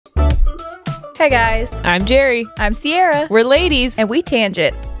Hey guys, I'm Jerry. I'm Sierra. We're ladies. And we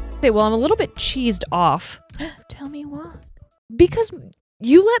tangent. Okay, well, I'm a little bit cheesed off. Tell me what? Because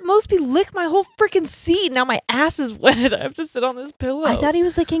you let Mosby lick my whole freaking seat. Now my ass is wet. I have to sit on this pillow. I thought he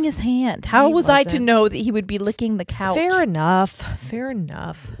was licking his hand. How He was I to wasn't. know that he would be licking the couch? Fair enough. Fair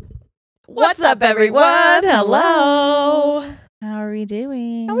enough. What's up, everyone? Hello. How are we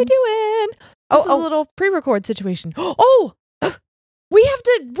doing? How we doing? This is a little pre-record situation. Oh, we have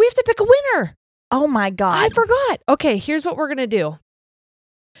to pick a winner. Oh my God. I forgot. Okay, here's what we're gonna do.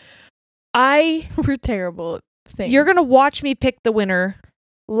 We're terrible at things. You're gonna watch me pick the winner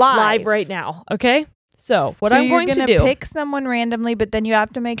live right now. Okay. So what I'm going to do? Pick someone randomly, but then you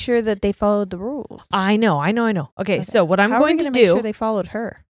have to make sure that they followed the rules. I know. Okay. So what I'm going to make do? Sure they followed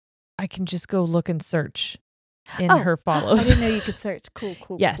her. I can just go look and search in her I follows. didn't know you could search. Cool.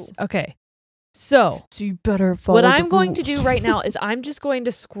 Yes. Cool. Okay. So you better follow. What I'm going to do right now is I'm just going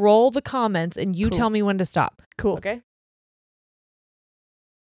to scroll the comments and you Cool. tell me when to stop. Cool. Okay.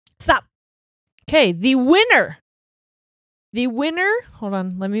 Stop. Okay. The winner. Hold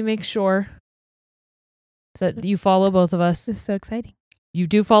on. Let me make sure that you follow both of us. This is so exciting. You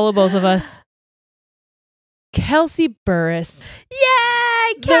do follow both of us. Kelsey Burris.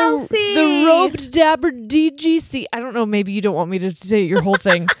 Yay, Kelsey! The robed dabber DGC. I don't know. Maybe you don't want me to say your whole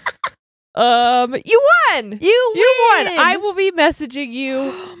thing. You won. You won. win. I will be messaging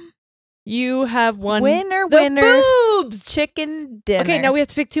you. You have won. Winner. Boobs. Chicken dinner. Okay, now we have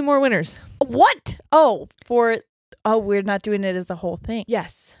to pick two more winners. What? We're not doing it as a whole thing.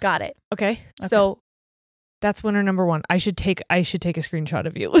 Yes. Got it. Okay. So that's winner number one. I should take a screenshot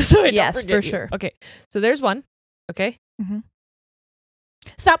of you. So I don't forget for you. sure. Okay. So there's one. Okay. Mm-hmm.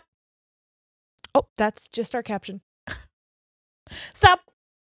 Stop. Oh, that's just our caption. Stop.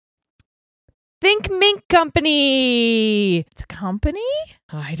 Think Mink Company. It's a company?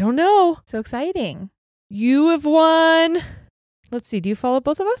 I don't know. So exciting. You have won. Let's see. Do you follow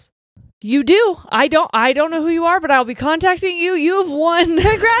both of us? You do. I don't know who you are, but I'll be contacting you. You have won.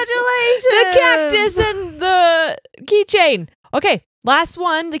 Congratulations. The cactus and the keychain. Okay. Last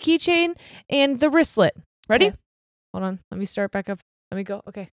one, the keychain and the wristlet. Ready? Okay. Hold on. Let me start back up. Let me go.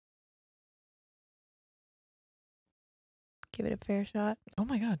 Okay. Give it a fair shot. Oh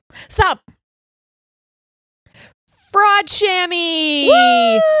my God. Stop. Fraud Shammy.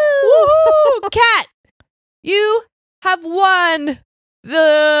 Woo! Woohoo! Cat, you have won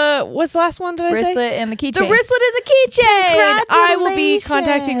what's the last one did I say? Wristlet and the keychain. The wristlet and the keychain. I will be Congratulations.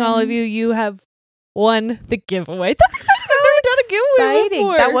 contacting all of you. You have won the giveaway. That's exciting. I've never done a giveaway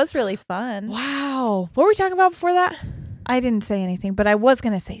before. That was really fun. Wow. What were we talking about before that? I didn't say anything, but I was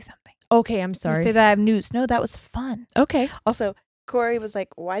going to say something. Okay, I'm You sorry. say that I have news. No, that was fun. Okay. Also, Corey was like,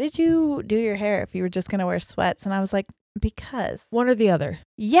 why did you do your hair if you were just going to wear sweats? And I was like, because. One or the other.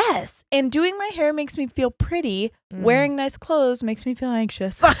 Yes. And doing my hair makes me feel pretty. Wearing nice clothes makes me feel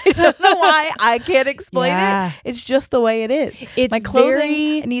anxious. I don't know why. I can't explain it. It's just the way it is. It's my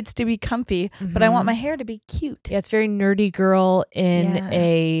clothing needs to be comfy, but I want my hair to be cute. Yeah, it's very nerdy girl in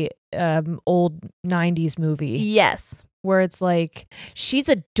a old 90s movie. Yes. Where it's like, she's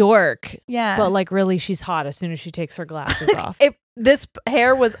a dork. Yeah. But like really she's hot as soon as she takes her glasses off. This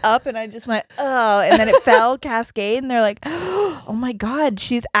hair was up and I just went, oh, and then it fell cascade and they're like, oh my God,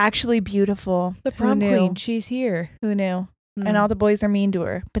 she's actually beautiful. The prom queen, she's here. Who knew? And all the boys are mean to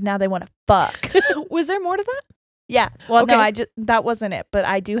her, but now they want to fuck. Was there more to that? Yeah. Well, Okay. no, that wasn't it, but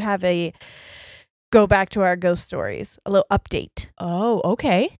I do have go back to our ghost stories, a little update. Oh,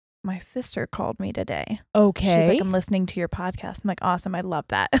 okay. My sister called me today. Okay. She's like, I'm listening to your podcast. I'm like, awesome. I love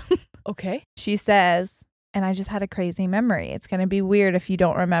that. Okay. She says, and I just had a crazy memory. It's going to be weird if you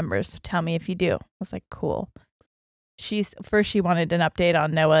don't remember. So tell me if you do. I was like, cool. She wanted an update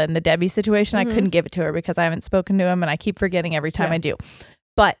on Noah and the Debbie situation. I couldn't give it to her because I haven't spoken to him and I keep forgetting every time I do.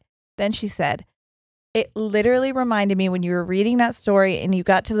 But then she said, it literally reminded me when you were reading that story and you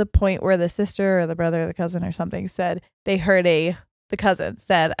got to the point where the sister or the brother or the cousin or something said they heard the cousin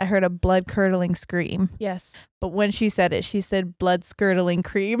said, I heard a blood curdling scream. Yes. But when she said it, she said blood skirtling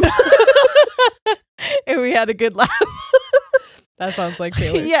cream. And we had a good laugh. That sounds like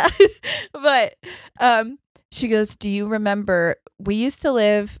Taylor. Yeah. But she goes, do you remember we used to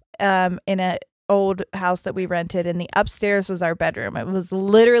live in an old house that we rented and the upstairs was our bedroom. It was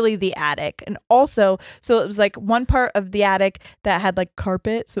literally the attic. And also, so it was like one part of the attic that had like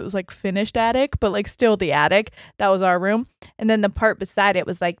carpet. So it was like finished attic, but like still the attic. That was our room. And then the part beside it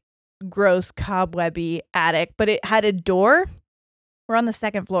was like gross cobwebby attic, but it had a door. We're on the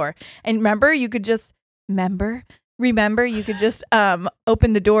second floor. And remember, you could just open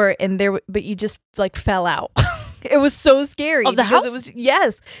the door and but you just like fell out. It was so scary. Of the because house? It was,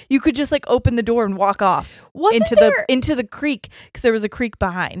 yes. You could just like open the door and walk off Wasn't into the creek because there was a creek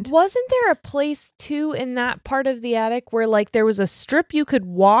behind. Wasn't there a place too in that part of the attic where like there was a strip you could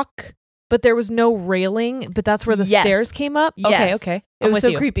walk, but there was no railing, but that's where the stairs came up? Yes. Okay. It was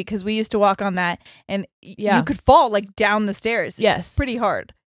so creepy because we used to walk on that and you could fall like down the stairs. Yes. Pretty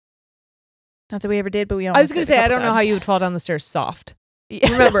hard. Not that we ever did, but we almost I was going to did a say, I couple don't know how times. you would fall down the stairs soft.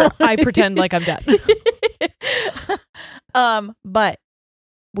 Yeah. Remember, I pretend like I'm dead. But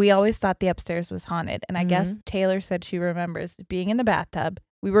we always thought the upstairs was haunted. And I guess Taylor said she remembers being in the bathtub.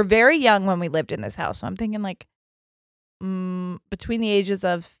 We were very young when we lived in this house. So I'm thinking like between the ages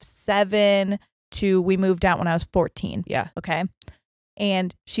of 7 to we moved out when I was 14. Yeah. Okay.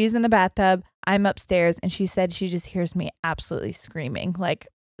 And she's in the bathtub. I'm upstairs. And she said she just hears me absolutely screaming, like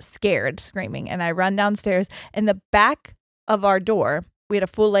scared screaming. And I run downstairs and the back of our door, we had a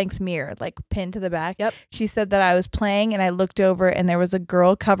full length mirror like pinned to the back. Yep. She said that I was playing and I looked over and there was a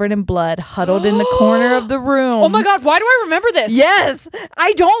girl covered in blood huddled in the corner of the room. Oh my God. Why do I remember this? Yes.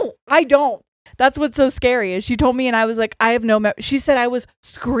 I don't. That's what's so scary is she told me and I was like, I have no she said I was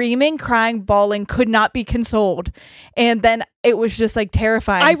screaming, crying, bawling, could not be consoled. And then it was just like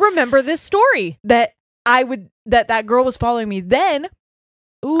terrifying. I remember this story. That that girl was following me. Then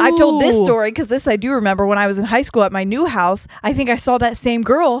Ooh. I told this story because this I do remember when I was in high school at my new house. I think I saw that same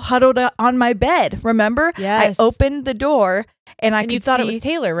girl huddled on my bed. Remember? Yes. I opened the door and I could you thought see, it was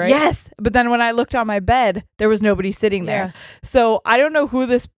Taylor, right? Yes. But then when I looked on my bed, there was nobody sitting there. Yeah. So I don't know who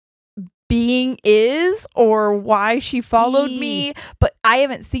this being is or why she followed me, but I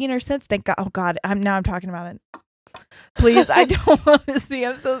haven't seen her since. Thank God. Oh God, I'm talking about it. Please, I don't want to see.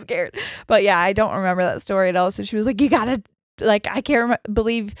 I'm so scared. But yeah, I don't remember that story at all. So she was like, "You gotta." Like I can't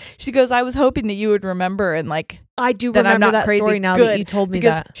believe she goes I was hoping that you would remember and like I do that remember I'm not that crazy. story now Good, that you told me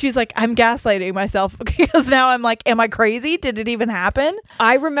because that. she's like I'm gaslighting myself because now I'm like am I crazy? Did it even happen?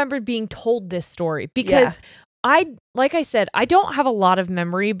 I remember being told this story because like I said, I don't have a lot of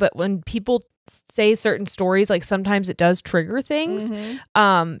memory, but when people say certain stories, like sometimes it does trigger things.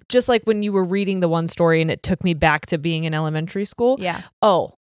 Just like when you were reading the one story and it took me back to being in elementary school. Yeah. Oh,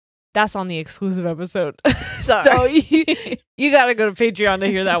 that's on the exclusive episode. Sorry. So you got to go to Patreon to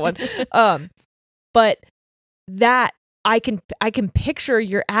hear that one. But that I can picture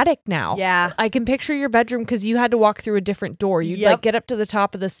your attic now. Yeah. I can picture your bedroom because you had to walk through a different door. You'd like get up to the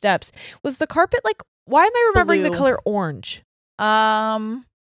top of the steps. Was the carpet like, why am I remembering the color orange? I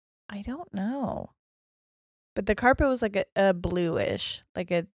don't know. But the carpet was like a bluish,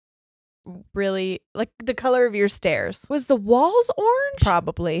 like a really like the color of your stairs. Was the walls orange?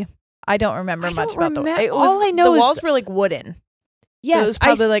 Probably. I don't remember much about the walls. All I know the is walls were like wooden. Yes, so it was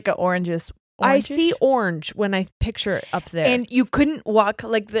probably like an orangish. I see orange when I picture it up there. And you couldn't walk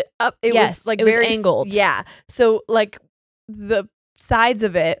like the up. It was like it was very angled. Yeah. So like the sides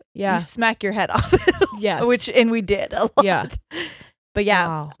of it, you smack your head off. Yes. And we did a lot. Yeah. But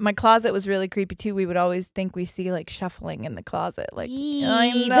yeah, my closet was really creepy too. We would always think we see like shuffling in the closet. Like,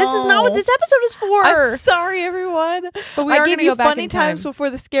 I know. This is not what this episode is for. I'm sorry, everyone. But I gave you funny times before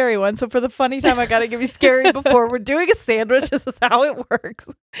the scary one. So for the funny time, I got to give you scary before. We're doing a sandwich. This is how it works.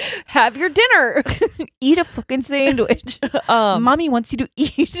 Have your dinner. Eat a fucking sandwich. Mommy wants you to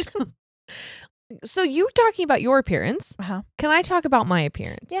eat. So you talking about your appearance. Can I talk about my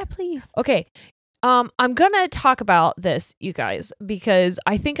appearance? Yeah, please. Okay. I'm going to talk about this, you guys, because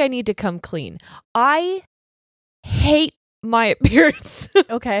I think I need to come clean. I hate my appearance.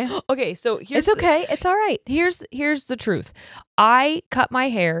 Okay. Okay, so here's It's okay. It's all right. Here's the truth. I cut my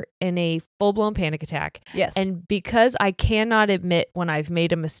hair in a full-blown panic attack. Yes. And because I cannot admit when I've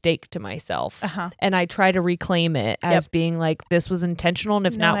made a mistake to myself, and I try to reclaim it as being like, this was intentional, and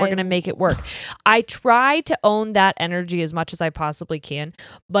if not, we're going to make it work. I try to own that energy as much as I possibly can,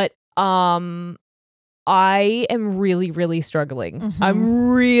 but I am really, really struggling.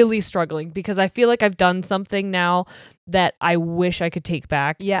 I'm really struggling because I feel like I've done something now that I wish I could take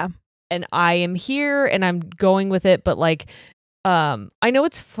back. Yeah. And I am here and I'm going with it. But like, I know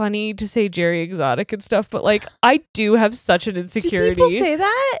it's funny to say Jerry Exotic and stuff, but like, I do have such an insecurity. Do people say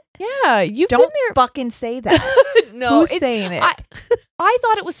that? Yeah. You've Don't been there. Fucking say that. No, Who's saying it? I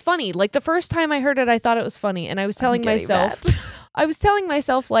thought it was funny. Like the first time I heard it, I thought it was funny. And I was telling myself,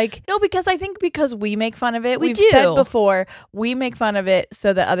 like, no, because I think because we make fun of it, we've said before, we make fun of it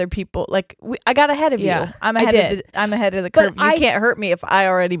so that other people like I got ahead of you. I'm ahead of the curve. You can't hurt me if I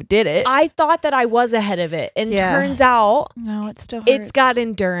already did it. I thought that I was ahead of it, and turns out no, it still hurts. It's got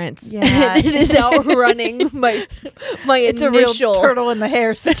endurance. Yeah, it is outrunning my it's initial a real turtle in the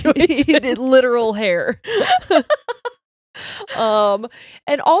hair situation. Literal hair.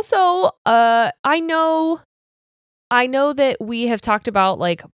 And also, I know I know that we have talked about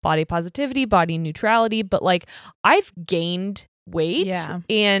like body positivity, body neutrality, but like I've gained weight. Yeah.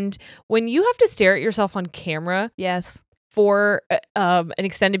 And when you have to stare at yourself on camera Yes. for an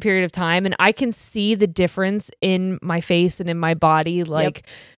extended period of time, and I can see the difference in my face and in my body, like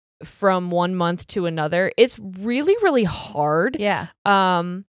from 1 month to another, it's really, really hard. Yeah.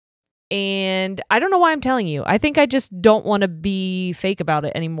 And I don't know why I'm telling you. I think I just don't want to be fake about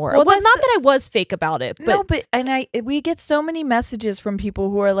it anymore. Well, Well, not that I was fake about it, but No, but we get so many messages from people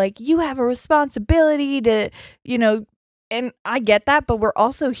who are like, you have a responsibility to, and I get that, but we're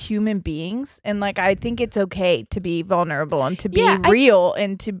also human beings. And like, I think it's okay to be vulnerable and to be real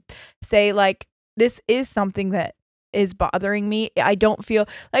and to say like, this is something that is bothering me. I don't feel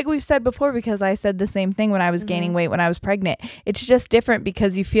like we've said before, because I said the same thing when I was gaining weight when I was pregnant. It's just different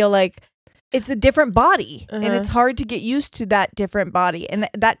because you feel like it's a different body and it's hard to get used to that different body, and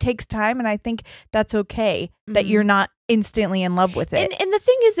that takes time. And I think that's okay that you're not instantly in love with it. And the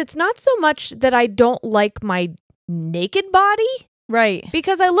thing is, it's not so much that I don't like my naked body, right?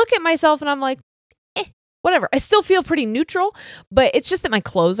 Because I look at myself and I'm like, whatever. I still feel pretty neutral, but it's just that my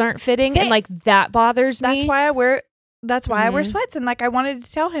clothes aren't fitting, and like that bothers me. That's why I wear sweats. And like, I wanted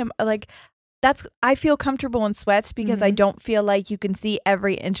to tell him, like, I feel comfortable in sweats because I don't feel like you can see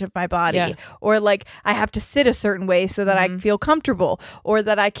every inch of my body, or like I have to sit a certain way so that I feel comfortable, or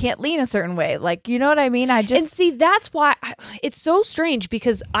that I can't lean a certain way. Like, you know what I mean? And see, that's why it's so strange,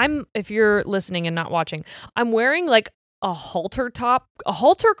 because if you're listening and not watching, I'm wearing like a halter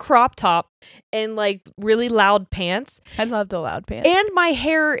crop top, and like really loud pants. I love the loud pants. And my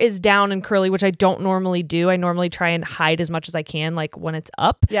hair is down and curly, which I don't normally do. I normally try and hide as much as I can, like when it's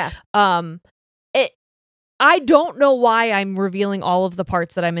up. Yeah. I don't know why I'm revealing all of the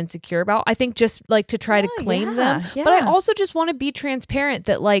parts that I'm insecure about. I think just like to try to claim them. Yeah. But I also just want to be transparent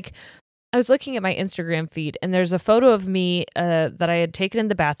that like, I was looking at my Instagram feed, and there's a photo of me that I had taken in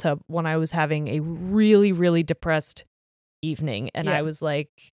the bathtub when I was having a really, really depressed evening, and I was like,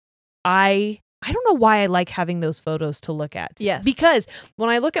 I don't know why I like having those photos to look at. Yes. Because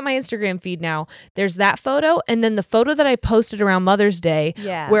when I look at my Instagram feed now, there's that photo, and then the photo that I posted around Mother's Day,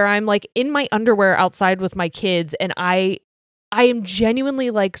 where I'm like in my underwear outside with my kids, and I am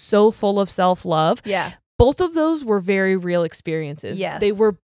genuinely like so full of self-love. Yeah. Both of those were very real experiences. Yes. They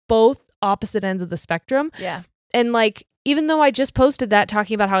were both opposite ends of the spectrum. Yeah. And like, even though I just posted that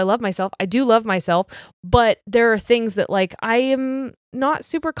talking about how I love myself, I do love myself, but there are things that like I am not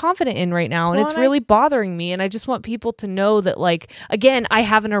super confident in right now, and it's really bothering me, and I just want people to know that like, again, I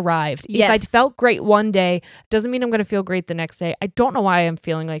haven't arrived. Yes. If I felt great one day, doesn't mean I'm going to feel great the next day. I don't know why I'm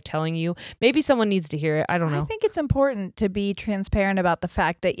feeling like telling you. Maybe someone needs to hear it. I don't know. I think it's important to be transparent about the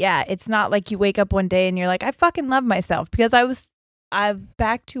fact that it's not like you wake up one day and you're like, I fucking love myself, because I'm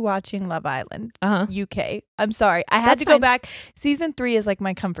back to watching Love Island UK. I'm sorry. I had to go back. Season 3 is like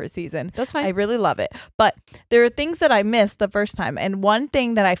my comfort season. That's fine. I really love it. But there are things that I missed the first time. And one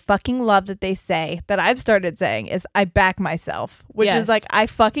thing that I fucking love that they say, that I've started saying, is I back myself, which is like, I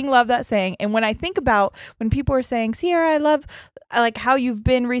fucking love that saying. And when I think about when people are saying, Sierra, I like how you've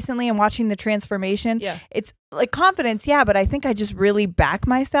been recently and watching the transformation. Yeah. It's like confidence. Yeah. But I think I just really back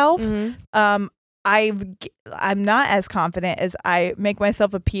myself. I'm not as confident as I make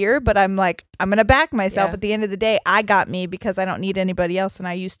myself appear, but I'm like, I'm going to back myself. At the end of the day, I got me because I don't need anybody else, and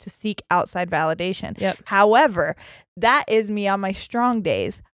I used to seek outside validation. However, that is me on my strong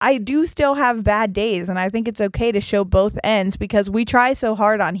days. I do still have bad days, and I think it's okay to show both ends, because we try so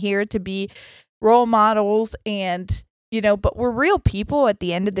hard on here to be role models, and but we're real people at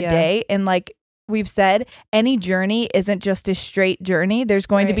the end of the day. And like we've said, any journey isn't just a straight journey. There's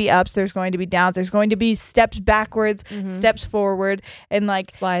going to be ups, there's going to be downs, there's going to be steps backwards, steps forward, and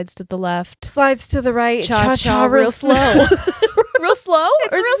like slides to the left, slides to the right, cha-cha real slow. Real slow?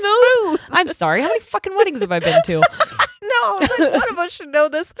 It's real smooth. I'm sorry, how many fucking weddings have I been to? No, like one of us should know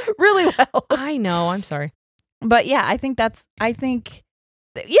this really well. I know, I'm sorry. But yeah, I think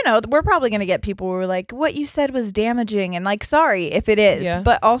we're probably going to get people who are like, what you said was damaging, and like, sorry if it is. Yeah.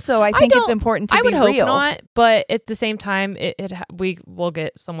 But also, I think it's important to be real. I would hope not, but at the same time, we will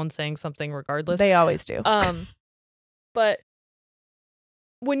get someone saying something regardless. They always do. But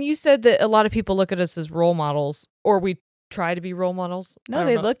when you said that a lot of people look at us as role models, or we try to be role models. No,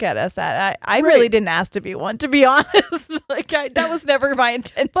 they look at us. I really didn't ask to be one, to be honest. Like that was never my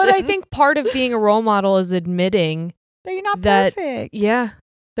intention. But I think part of being a role model is admitting that you're not perfect. Yeah.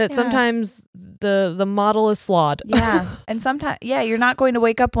 That sometimes the model is flawed. Yeah. And sometimes, you're not going to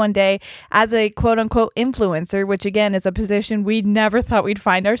wake up one day as a quote unquote influencer, which again is a position we never thought we'd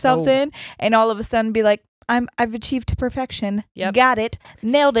find ourselves in. And all of a sudden be like, I've achieved perfection. Yep. Got it.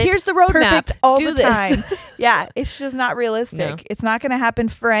 Nailed it. Here's the roadmap. Perfect all Do the this. time. Yeah, it's just not realistic. No. It's not going to happen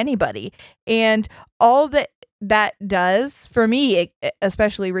for anybody. And all that does for me,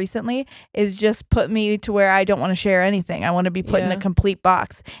 especially recently, is just put me to where I don't want to share anything. I want to be put in a complete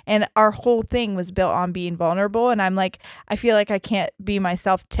box. And our whole thing was built on being vulnerable. And I'm like, I feel like I can't be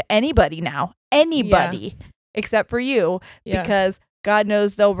myself to anybody now. Anybody except for you, because God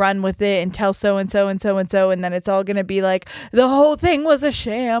knows they'll run with it and tell so and so and so and so, and then it's all going to be like, the whole thing was a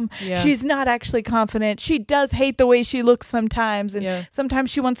sham. Yeah. She's not actually confident. She does hate the way she looks sometimes, and sometimes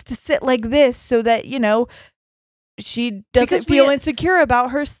she wants to sit like this so that, you know, she doesn't feel insecure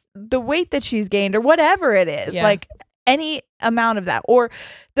about the weight that she's gained or whatever it is. Like any amount of that, or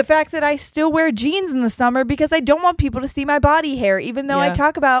the fact that I still wear jeans in the summer because I don't want people to see my body hair, even though I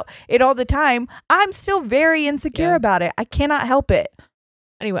talk about it all the time. I'm still very insecure about it. I cannot help it.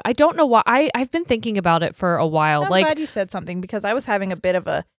 Anyway, I don't know why. I've been thinking about it for a while. I'm glad you said something, because I was having a bit of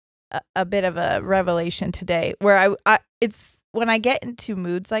a revelation today where it's when I get into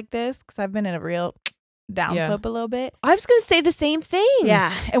moods like this, because I've been in a real downslope a little bit. I was gonna say the same thing.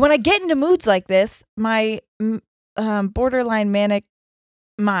 Yeah, and when I get into moods like this, my borderline manic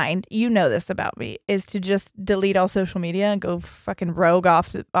mind, you know this about me, is to just delete all social media and go fucking rogue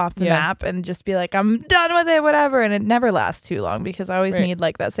off the map and just be like, I'm done with it, whatever. And it never lasts too long, because I always need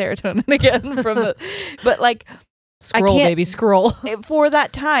like that serotonin again from the but like scroll, baby, scroll. For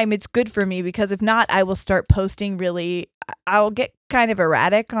that time, it's good for me, because if not, I will start posting I'll get kind of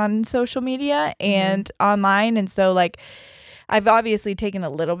erratic on social media and online. And so like I've obviously taken a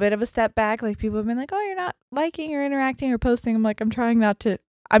little bit of a step back. Like people have been like, oh, you're not liking or interacting or posting. I'm like, I'm trying not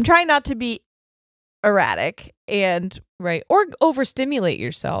to be erratic and or overstimulate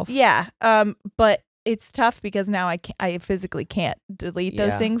yourself. Yeah. But it's tough, because now I physically can't delete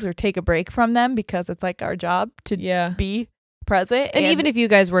those things or take a break from them, because it's like our job to be present. And even if you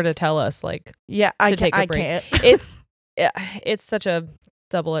guys were to tell us, like, I can't. It's such a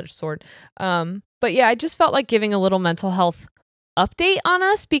double-edged sword. But yeah, I just felt like giving a little mental health update on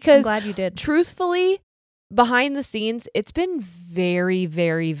us, because I'm glad you did. Truthfully, behind the scenes, it's been very,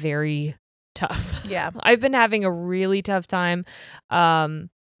 very, very tough. Yeah. I've been having a really tough time.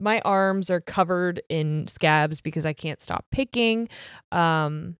 My arms are covered in scabs because I can't stop picking.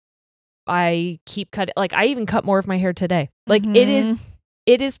 I keep cutting, like I even cut more of my hair today. Like it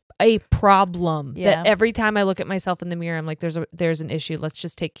is a problem that every time I look at myself in the mirror, I'm like, there's an issue. Let's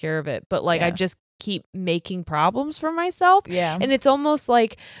just take care of it. But like I just keep making problems for myself. Yeah. And it's almost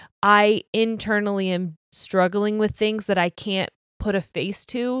like I internally am struggling with things that I can't put a face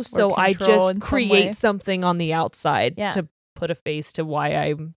to. So I just create something on the outside to put a face to why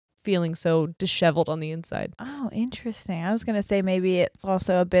I'm feeling so disheveled on the inside. Oh, interesting. I was going to say maybe it's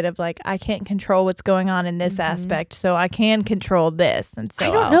also a bit of like, I can't control what's going on in this aspect, so I can control this. And so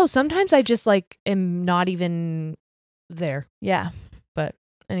I don't know. Sometimes I just like am not even there. Yeah. But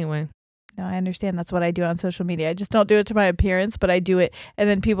anyway. No, I understand. That's what I do on social media. I just don't do it to my appearance, but I do it. And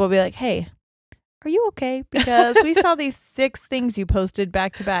then people will be like, hey, are you okay? Because we saw these 6 things you posted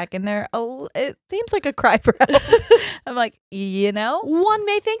back to back, and it seems like a cry for help. I'm like, one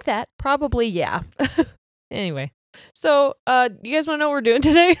may think that. Probably, yeah. Anyway, so you guys want to know what we're doing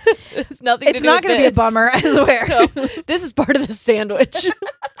today? It's nothing. It's not going to be a bummer, I swear. No, this is part of the sandwich.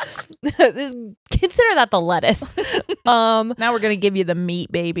 Consider that the lettuce. Now we're going to give you the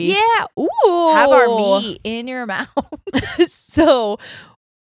meat, baby. Yeah. Ooh. Have our meat in your mouth. So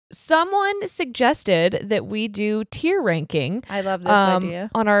someone suggested that we do tier ranking. I love this idea.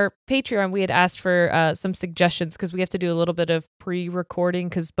 On our Patreon, we had asked for some suggestions, because we have to do a little bit of pre-recording,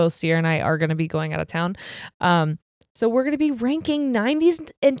 because both Sierra and I are going to be going out of town. So we're going to be ranking 90s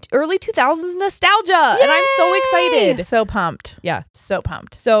and early 2000s nostalgia. Yay! And I'm so excited. So pumped. Yeah. So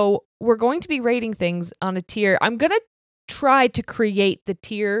pumped. So we're going to be rating things on a tier. I'm going to try to create the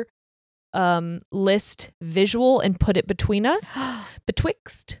tier list visual and put it between us.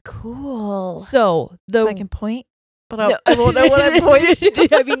 Betwixt. Cool. So I can point, but I won't know what I'm pointing to.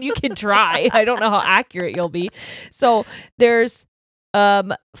 I mean, you can try. I don't know how accurate you'll be. So there's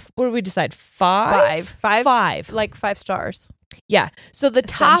what did we decide? 5? 5. Like 5 stars. Yeah. So the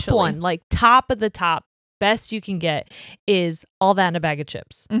top one, like top of the top, best you can get, is All That in a Bag of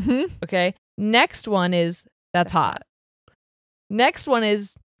Chips. Okay. Next one is That's Hot. Next one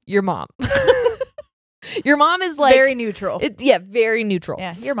is Your Mom. Your Mom is like very neutral. Very neutral.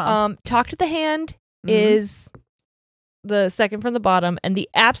 Yeah, Your Mom. Talk to the Hand is the second from the bottom, and the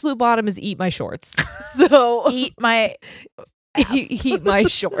absolute bottom is Eat My Shorts. So eat my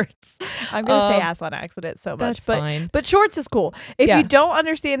shorts. I'm gonna say ass on accident so much, that's fine. But shorts is cool. If you don't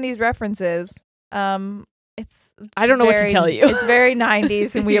understand these references, I don't know what to tell you. It's very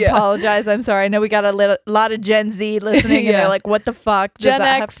 90s, and we Yeah. apologize. I'm sorry. I know we got a lot of Gen Z listening, and Yeah. they're like, "What the fuck does Gen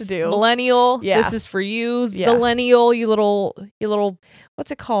that X, have to do?" millennial. Yeah. This is for you. Yeah. Zillennial. You little.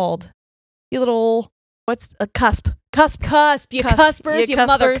 What's it called? You little What's a cusp? cusp. You cuspers. You You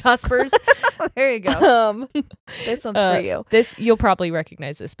mother cuspers. There you go. This one's for you. This you'll probably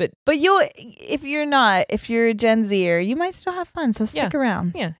recognize this, but But if you're a Gen Zer, you might still have fun. So stick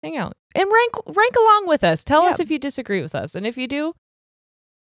around. yeah, hang out and rank along with us. Tell us Yeah. if you disagree with us, and if you do,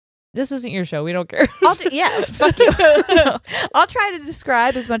 this isn't your show. We don't care. Fuck you. I'll try to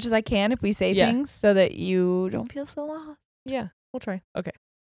describe as much as I can if we say things so that you don't feel so lost. Yeah, we'll try. Okay.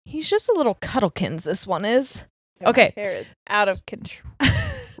 He's just a little cuddlekins, this one is. My Okay. hair is out of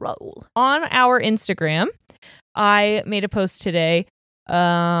control. On our Instagram, I made a post today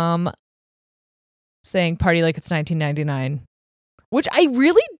saying party like it's 1999, which I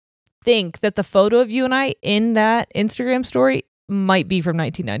really think that the photo of you and I in that Instagram story might be from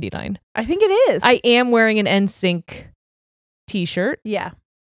 1999. I think it is. I am wearing an NSYNC t-shirt. Yeah.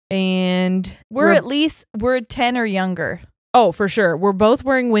 And we're 10 or younger. Oh, for sure. We're both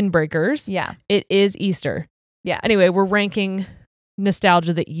wearing windbreakers. Yeah. It is Easter. Yeah. Anyway, we're ranking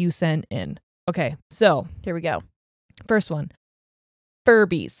nostalgia that you sent in. Okay, so Here we go. first one.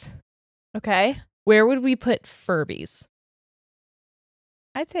 Furbies. Okay. Where would we put Furbies?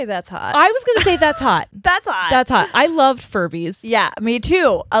 I'd say that's hot. I was going to say that's hot. That's hot. That's hot. I loved Furbies. Yeah, me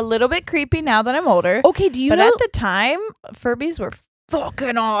too. A little bit creepy now that I'm older. Okay, do you but know? at the time, Furbies were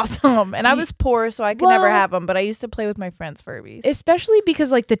fucking awesome. And I was poor, so I could never have them. But I used to play with my friends' Furbies. Especially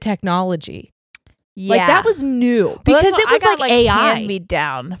because like the technology. Yeah. Like that was new. Well, Because that's it what- was I got, like AI.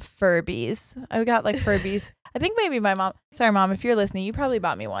 hand-me-down Furbies. I got like Furbies. I think maybe my mom. Sorry, Mom, if you're listening, you probably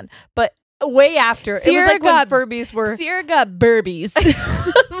bought me one. But way after, it was like when Furbies were. Sierra got Burbies.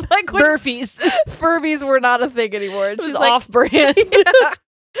 It's like when Burfies. Furbies were not a thing anymore. It was She's like, off-brand. Yeah.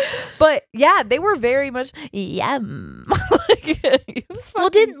 But yeah, they were very much yum. It was Well,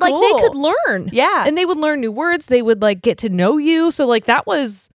 fucking they cool. could learn. Yeah, And they would learn new words. They would like get to know you. So like that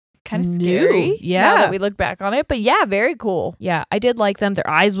was kind of new. scary. Yeah. now that we look back on it, but yeah, very cool. Yeah, I did like them. Their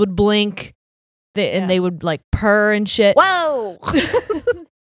eyes would blink. Yeah. And they would like purr and shit. Whoa,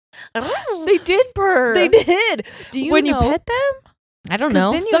 they did purr. They did. Do you when know? you pet them? I don't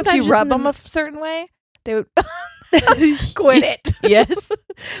know. Then Sometimes if you just rub in the- them a certain way, they would quit it. Yes.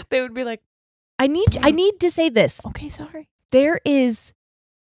 They would be like, I need to say this. okay, sorry. There is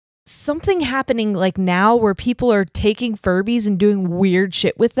something happening like now where people are taking Furbies and doing weird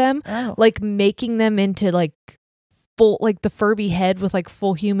shit with them, Oh, like making them into full like the Furby head with like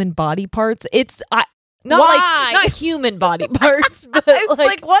full human body parts. It's not Why? not human body parts, but it's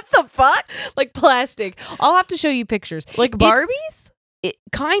like what the fuck? like plastic. I'll have to show you pictures. Like It's- Barbies? It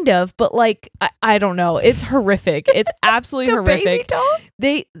kind of, but like I don't know. It's horrific. It's absolutely The baby horrific. doll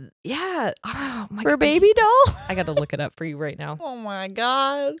Oh my for God. baby doll? I got to look it up for you right now. Oh my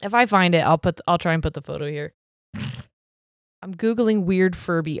god! If I find it, I'll try and put the photo here. I'm googling weird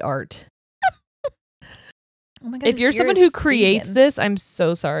Furby art. Oh my god! If you're someone who creates this, I'm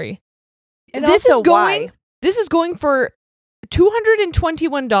so sorry. and this also is going. why? This is going for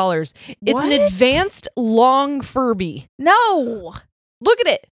 $221. It's What? an advanced long Furby. No, Look at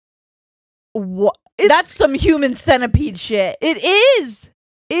it. what? That's some human centipede shit. It is.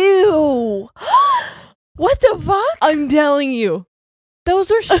 Ew! What the fuck? I'm telling you.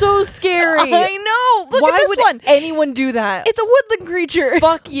 Those are so scary. I know. Look Why at this would one. anyone do that? It's a woodland creature.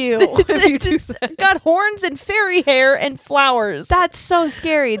 Fuck you. if you do that. Got horns and fairy hair and flowers. That's so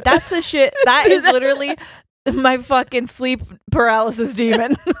scary. That's the shit. That is literally my fucking sleep paralysis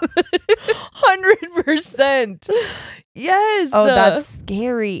demon. 100%. Yes. Oh, that's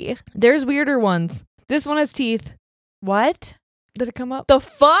scary. There's weirder ones. This one has teeth. What? Did it come up? The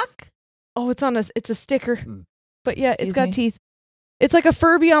fuck? Oh, it's a sticker. But yeah, Excuse it's got me. teeth. It's like a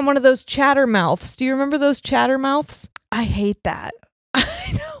Furby on one of those chatter mouths. Do you remember those chatter mouths? I hate that.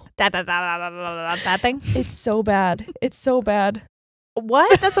 I know. That thing? It's so bad. It's so bad.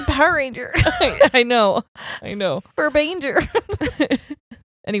 What? That's a Power Ranger. I know. I know. Furbanger.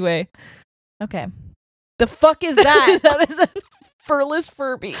 Anyway. Okay. The fuck is that? That is a furless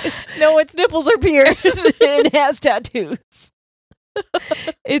Furby. No, its nipples are pierced. And it has tattoos.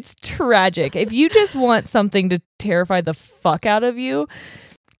 It's tragic. If you just want something to terrify the fuck out of you,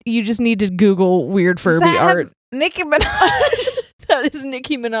 you just need to Google weird Furby Does that have art. Nicki Minaj. That is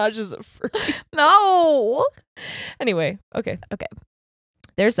Nicki Minaj's Furby. No. Anyway, okay. Okay.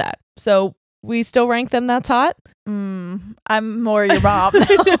 There's that. So we still rank them that's hot? I'm more your mom.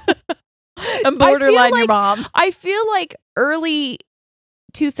 I'm borderline your mom. I feel like early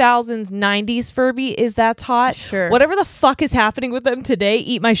 2000s, 90s Furby is that's hot. Sure. Whatever the fuck is happening with them today,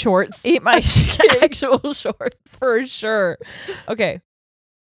 eat my shorts. Eat my actual shorts. For sure. Okay.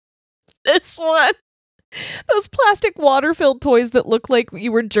 This one. Those plastic water-filled toys that look like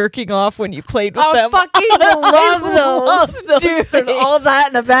you were jerking off when you played with them. I fucking love those. Dude, things. all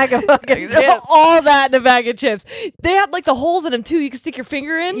that in a bag of fucking chips. All that in a bag of chips. They had like the holes in them too. You could stick your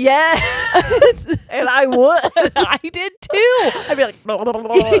finger in. Yeah. And I would. I did too. I'd be like,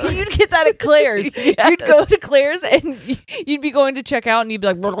 You'd get that at Claire's. Yes. You'd go to Claire's and you'd be going to check out and you'd be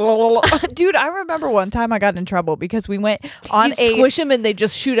like, dude, I remember one time I got in trouble because we went on you'd squish them and they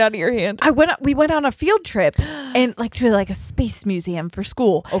just shoot out of your hand. We went on a field trip and like to like a space museum for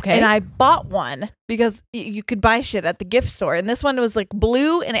school. Okay. And I bought one because you could buy shit at the gift store. And this one was like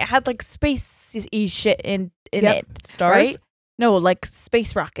blue and it had like space-y shit in it. Stars? Right? No, like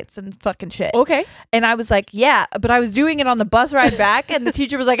space rockets and fucking shit. Okay. And I was like, yeah, but I was doing it on the bus ride back and the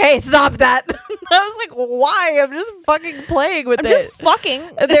teacher was like, hey, stop that. I was like, why? I'm just fucking playing with I'm it. just fucking.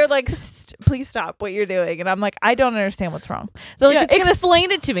 And they're like, please stop what you're doing. And I'm like, I don't understand what's wrong. They're like, Yeah,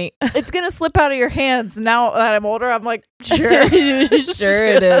 explain it to me. It's going to slip out of your hands. Now that I'm older, I'm like, sure. Sure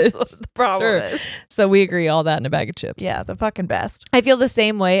it is. That's what the problem is. So we agree, all that in a bag of chips. Yeah, the fucking best. I feel the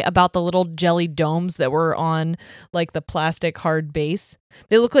same way about the little jelly domes that were on like the plastic hard base.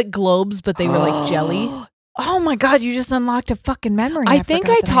 They look like globes, but they were like jelly. Oh my God, you just unlocked a fucking memory. I think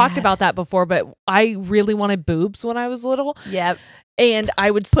I forgot that talked had. about that before, but I really wanted boobs when I was little. Yep. And I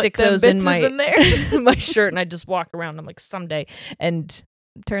would stick them those in bitches in there. my shirt and I'd just walk around. I'm like, someday. And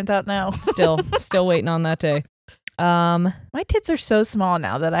Turns out now. still waiting on that day. My tits are so small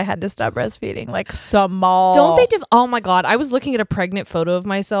now that I had to stop breastfeeding. Like small. Don't they? Oh my God. I was looking at a pregnant photo of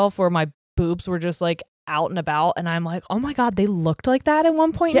myself where my boobs were just like out and about. And I'm like, oh my God, they looked like that at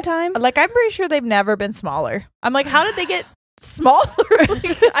one point in time. Like, I'm pretty sure they've never been smaller. I'm like, how did they get smaller?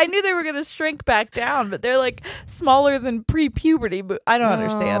 Like, I knew they were going to shrink back down, but they're like smaller than pre-puberty. But I don't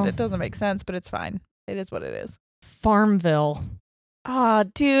understand. It doesn't make sense, but it's fine. It is what it is. Farmville. Oh,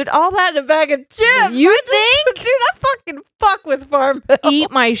 dude, all that in a bag of chips. You think? Dude, I fucking fuck with Farmville.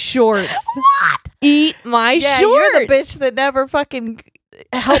 Eat my shorts. What? Eat my shorts. You're the bitch that never fucking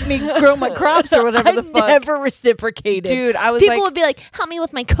helped me grow my crops or whatever the fuck. Never reciprocated. Dude, I was People would be like, help me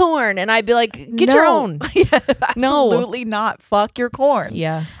with my corn. And I'd be like, get your own. Yeah, absolutely not. Fuck your corn.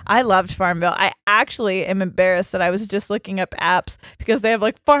 Yeah. I loved Farmville. I actually am embarrassed that I was just looking up apps because they have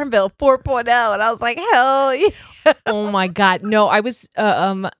like Farmville 4.0 and I was like, hell yeah. Oh my God. No, I was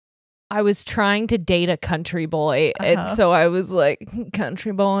trying to date a country boy, and so I was like,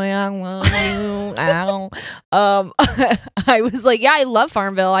 "Country boy, I love you." Ow. I was like, "Yeah, I love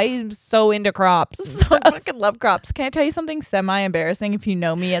Farmville. I'm so into crops." So I fucking love crops. Can I tell you something semi-embarrassing if you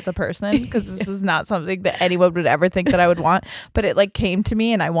know me as a person? Because this was not something that anyone would ever think that I would want, but it like came to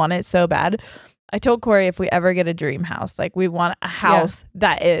me and I want it so bad. I told Corey if we ever get a dream house, like we want a house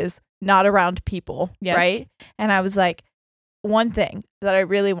that is not around people, right? And I was like, one thing that I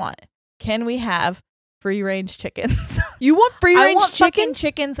really want. Can we have free range chickens? You want free range fucking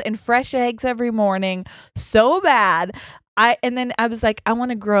chickens and fresh eggs every morning so bad. And then I was like, I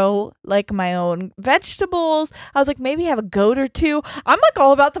want to grow like my own vegetables. I was like, maybe have a goat or two. I'm like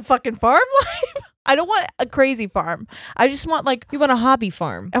all about the fucking farm life. I don't want a crazy farm. I just want like, you want a hobby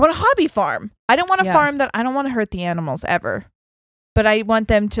farm. I want a hobby farm. I don't want a farm that I don't want to hurt the animals ever, but I want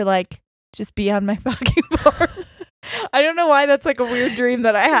them to like just be on my fucking farm. I don't know why that's like a weird dream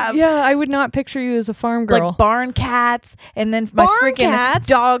that I have. Yeah, I would not picture you as a farm girl. Like barn cats, and then my freaking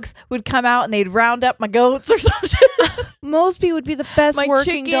dogs would come out and they'd round up my goats or something. Mosby would be the best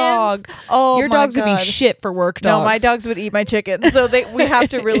working dog. Oh, your dogs would be shit for work dogs. No, my dogs would eat my chickens. So we have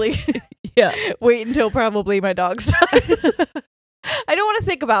to really wait until probably my dogs die. I don't want to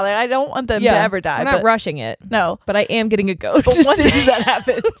think about it. I don't want them to ever die. I'm not rushing it. No. But I am getting a goat As soon soon as that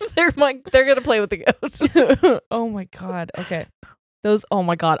happens. they're going to play with the goats. Oh my God. Okay. Those, oh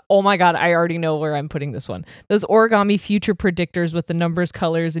my God. I already know where I'm putting this one. Those origami future predictors with the numbers,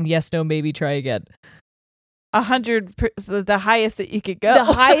 colors, and yes, no, maybe, try again. 100, the highest that you could go. The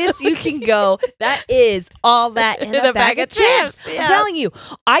highest you can go. That is all that in a bag of chips. Yes. I'm telling you,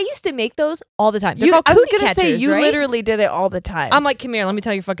 I used to make those all the time. They're called cookie catchers, say you right? literally did it all the time. I'm like, come here, let me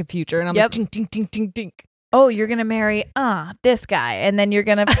tell you your fucking future, and I'm like, ding, ding, ding, ding, ding. Oh, you're gonna marry this guy, and then you're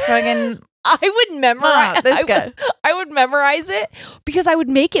gonna fucking I would memorize this guy. I would memorize it because I would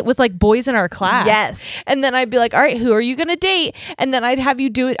make it with like boys in our class. Yes. And then I'd be like, all right, who are you gonna date? And then I'd have you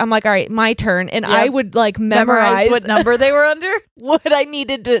do it. I'm like, all right, my turn. And I would like memorize what number they were under. what I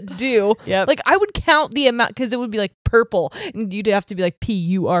needed to do. Yep. Like I would count the amount because it would be like purple and you'd have to be like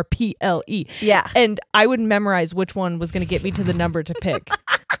PURPLE. Yeah. And I would memorize which one was going to get me to the number to pick.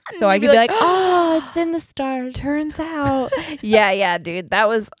 So I could be like, oh, it's in the stars. Turns out. Yeah, dude.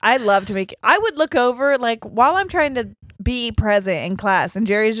 I love to make it. I would look over like while I'm trying to be present in class and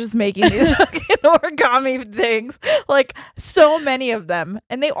Jerry's just making these fucking origami things. Like so many of them.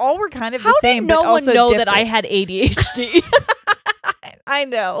 And they all were kind of the same. How did no one know different. that I had ADHD? I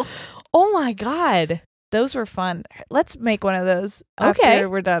know. Oh my God. Those were fun. Let's make one of those Okay. after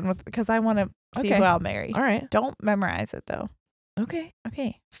we're done with because I want to see who I'll marry. All right. Don't memorize it though. Okay.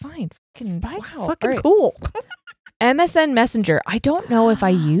 Okay. It's fine. Fine. Wow. Fucking All right. cool. MSN Messenger. I don't know if I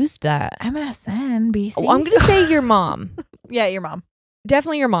used that. MSN BC. Oh, I'm going to say your mom. Yeah, your mom.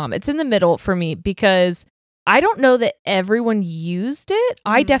 Definitely your mom. It's in the middle for me because I don't know that everyone used it.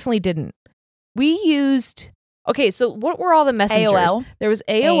 I definitely didn't. We used... Okay, so what were all the messengers? AOL. There was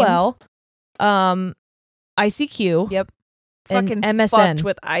AOL, ICQ. Yep. And Fucking MSN. fucked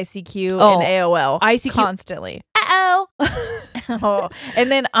with ICQ Oh, and AOL. ICQ. Constantly. Uh-oh. Oh.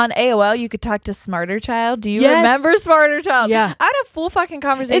 And then on AOL, you could talk to Smarter Child. Do you Yes. remember Smarter Child? Yeah. I'd have full fucking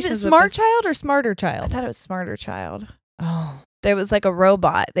conversations. Is it with Smart this- Child or Smarter I Child? thought it was Smarter Child. Oh. There was like a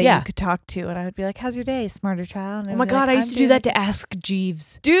robot that Yeah. you could talk to, and I would be like, "How's your day, Smarter Child?" And Oh my it'd be God, like, I used "I'm to do that doing-" to Ask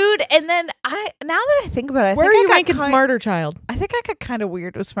Jeeves. dude. And then now that I think about it, I Where are think you I ranking got Smarter Child? I think I got kind of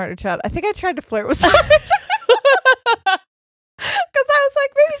weird with Smarter Child. I think I tried to flirt with Smarter Child. Because I was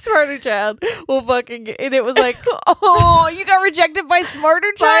like, maybe Smarter Child will fucking and it was like, Oh, you got rejected by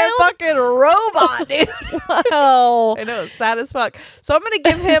Smarter by Child? a fucking robot, dude. Wow. I know, it's sad as fuck. So I'm gonna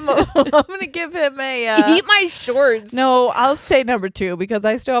give him a Eat my shorts. no, I'll say number 2 because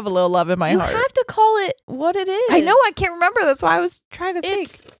I still have a little love in my you heart. have to call it what it is. I know, I can't remember. That's why I was trying to think.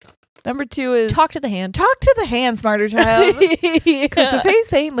 It's Number 2 is talk to the hand. talk to the hand, Smarter Child. Because the Yeah.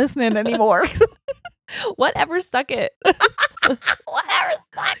 face ain't listening anymore. Whatever, suck it. Whatever,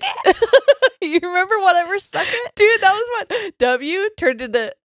 suck it. You remember whatever, suck it? Dude, that was what W turned to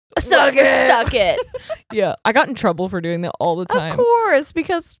the Whatever, suck it. Yeah, I got in trouble for doing that all the time. Of course,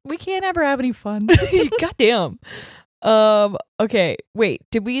 because we can't ever have any fun. Goddamn. Okay, wait.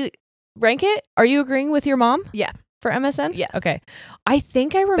 Did we rank it? Are you agreeing with your mom? Yeah. For MSN? Yes. Okay. I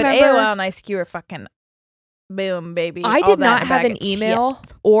think I remember. But AOL and ICQ are fucking boom, baby. I All did that not in a have bag an of email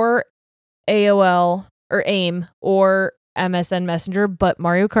chips. or AOL or AIM or MSN Messenger, but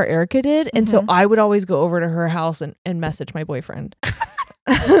Mario Kart Erica did. And so I would always go over to her house and message my boyfriend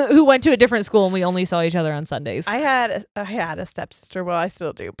who went to a different school and we only saw each other on Sundays. I had a stepsister. Well, I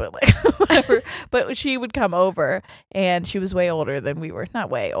still do, but like whatever. But she would come over, and she was way older than we were. Not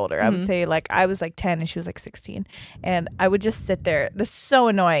way older. I would say like I was like 10, and she was like 16. And I would just sit there. This is so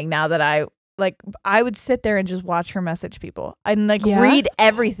annoying now that I would sit there and just watch her message people and like read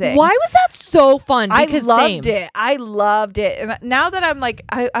everything. Why was that so fun? Because I loved it. And now that I'm like,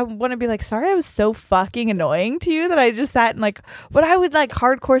 I want to be like, sorry, I was so fucking annoying to you that I just sat and like, but I would like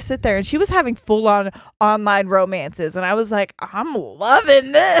hardcore sit there, and she was having full on online romances, and I was like, I'm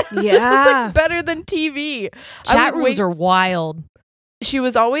loving this. Yeah. It's like better than TV. Chat rooms are wild. She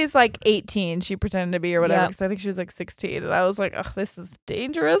was always like 18. She pretended to be or whatever, Yep. because I think she was like 16. And I was like, oh, this is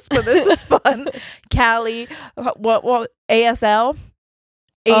dangerous, but this is fun. Callie, what ASL?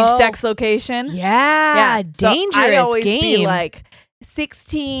 Age, sex, location. Yeah. Dangerous So I'd always game. be like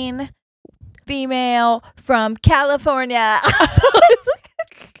 16, female from California.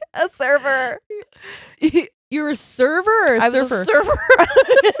 A server. You're a server or a I was surfer? a server.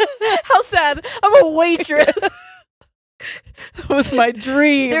 How sad. I'm a waitress. That was my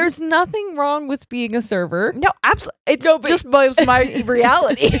dream. There's nothing wrong with being a server. No, absolutely. It's just my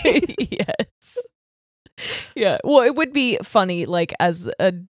reality. Yes. Yeah. Well, it would be funny, like, as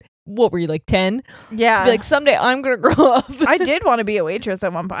a, what were you, like 10? Yeah. To be like, someday I'm going to grow up. I did want to be a waitress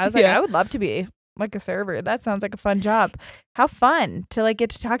at one point. I was like, Yeah. I would love to be like a server. That sounds like a fun job. How fun to like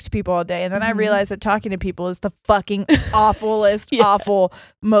get to talk to people all day. And then I realized that talking to people is the fucking awfulest, awful,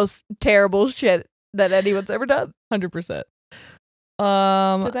 most terrible shit that anyone's ever done. 100%.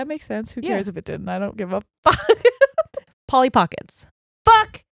 Did that make sense? Who yeah. cares if it didn't? I don't give a Polly Pockets.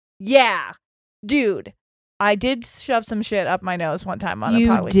 fuck. Yeah. Dude, I did shove some shit up my nose one time on a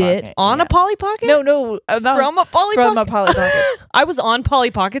Polly Pocket. On Yeah. a Polly Pocket? No, From a Polly from Pocket? a Polly Pocket. I was on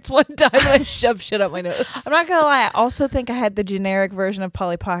Polly Pockets one time and I shoved shit up my nose. I'm not gonna lie. I also think I had the generic version of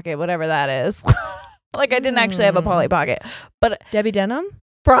Polly Pocket, whatever that is. Like I didn't actually have a Polly Pocket, but Debbie Denham?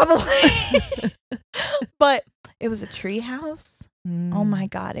 Probably. But it was a tree house. Oh my Mm.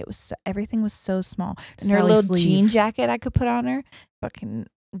 God. It was everything was so small. And her Sally little jean sleeve. jacket I could put on her. Fucking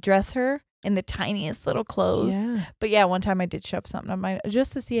dress her in the tiniest little clothes. Yeah. But yeah, one time I did shove something on my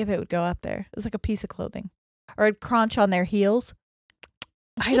just to see if it would go up there. It was like a piece of clothing. Or I'd crunch on their heels.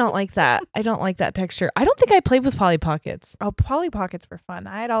 I don't like that. I don't like that texture. I don't think I played with Polly Pockets. Oh, Polly Pockets were fun.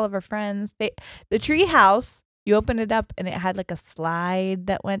 I had all of our friends. The tree house, you opened it up and it had like a slide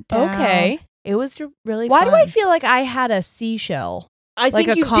that went down. Okay. It was really Why fun. do I feel like I had a seashell? I like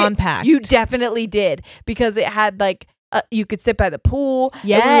think a you compact? You definitely did because it had like you could sit by the pool.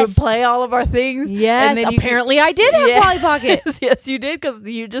 Yes. And we would play all of our things. Yes. And then Apparently I did have Polly Pockets. Yes, you did because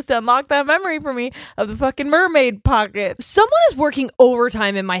you just unlocked that memory for me of the fucking mermaid pocket. Someone is working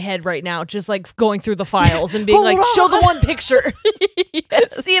overtime in my head right now, just like going through the files and being Hold like, show the on. one picture.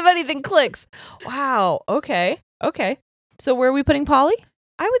 Yes. See if anything clicks. Wow. Okay. Okay. So where are we putting Polly?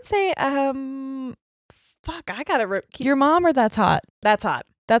 I would say, fuck, I gotta keep. Your mom or That's Hot? That's hot.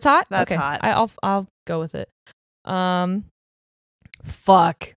 That's hot? That's okay. hot. I'll go with it.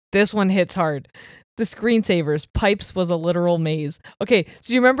 Fuck. This one hits hard. The screensavers. Pipes was a literal maze. Okay, so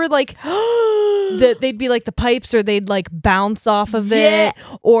do you remember like that they'd be like the pipes or they'd like bounce off of it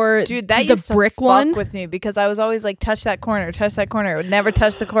or Dude, that the used to brick fuck one with me because I was always like, touch that corner. It would never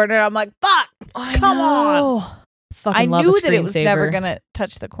touch the corner. I'm like, fuck, come on. Fucking I love knew a that it was never screensaver. gonna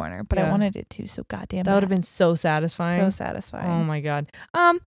touch the corner, but I Yeah. wanted it to. So goddamn, That would have been so satisfying. so satisfying. Oh my god.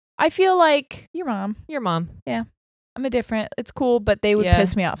 I feel like Your mom. your mom. I'm a different. It's cool, but they would Yeah.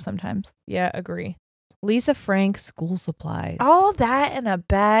 piss me off sometimes. Yeah, agree. Lisa Frank school supplies. All that in a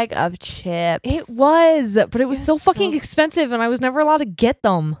bag of chips. It was, but it was It so was fucking so- expensive and I was never allowed to get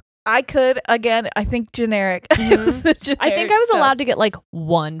them. I could again. I think generic. It was the I think I generic was stuff. allowed to get like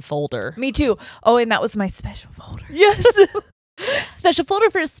one folder. Me too. Oh, and that was my special folder. Yes. Special folder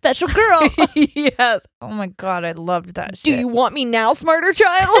for a special girl. Yes. Oh my god, I loved that shit. Do you want me now, smarter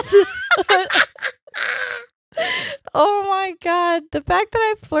child? Oh my god, the fact that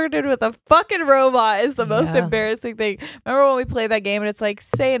I flirted with a fucking robot is the most Yeah. embarrassing thing. Remember when we played that game and it's like,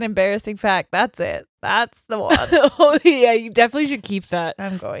 say an embarrassing fact. That's it. That's the one. Oh yeah, you definitely should keep that.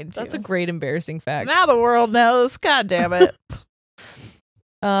 I'm going to. That's a great embarrassing fact. Now the world knows. God damn it.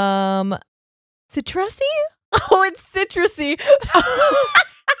 Citrusy? Oh, it's citrusy.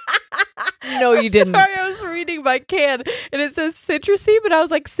 No, you didn't. Sorry, I was reading my can and it says citrusy, but I was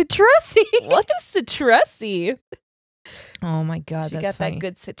like, citrusy. What's a citrusy? Oh my god, She that's got funny. that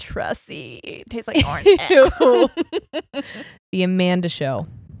good citrusy. It tastes like orange. Ew. The Amanda Show.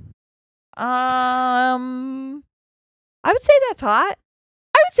 I would say that's hot.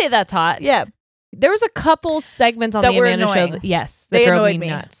 I would say that's hot. Yeah. There was a couple segments on That the were Amanda Show. annoying. That, yes, They that drove annoyed me me.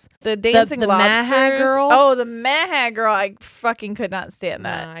 nuts. The dancing the lobsters. Maha girl? Oh, the Maha girl. I fucking could not stand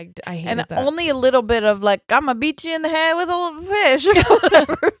that. Nah, I hated And that. only a little bit of like, I'm going to beat you in the head with a fish. Or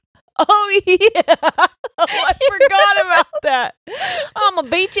whatever. Oh yeah, I forgot about that. I'm gonna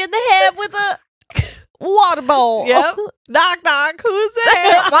beat you in the head with a water bowl. Yep. Knock, knock. Who's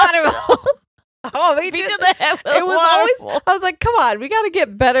there? Watermelon. Oh, beat you in the head with It a was water always, bowl. I was like, come on, we got to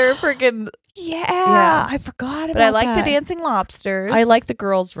get better freaking. Yeah, I forgot about But I like that. the dancing lobsters. I like the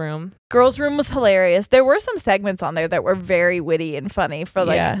girls' room. Girls' Room was hilarious. There were some segments on there that were very witty and funny for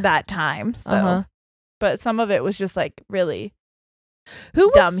like Yeah. that time. So, Uh-huh. but some of it was just like really. Who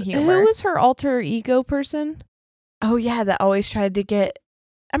was Dumb humor. Who was her alter ego person? Oh yeah, that always tried to get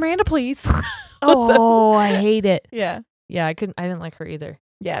Amanda, please. Oh, I hate it. Yeah, Yeah, I didn't like her either.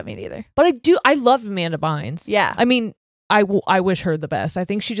 yeah, me neither. But I love Amanda Bynes. Yeah. I mean, I wish her the best. I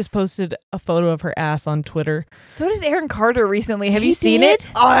think she just posted a photo of her ass on Twitter. So did Aaron Carter recently. Have He you seen did? it?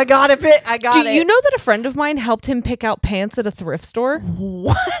 Oh, I got it. I got Do it. you know that a friend of mine helped him pick out pants at a thrift store?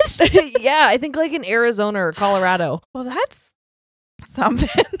 what? Yeah, I think like in Arizona or Colorado. Well, that's something.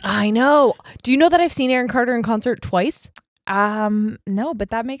 I know. Do you know that I've seen Aaron Carter in concert twice? No, but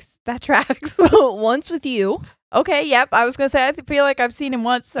that tracks. Once with you. Okay, yep. I was gonna say I feel like I've seen him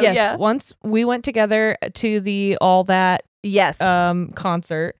once. So yes, yeah. once we went together to the All That Yes.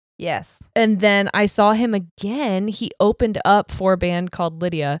 concert. Yes. And then I saw him again. He opened up for a band called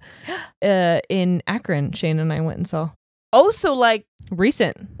Lydia in Akron. Shane and I went and saw. Oh, so like,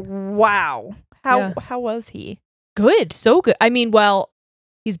 Recent. wow. How was he? Good. So good. I mean, well,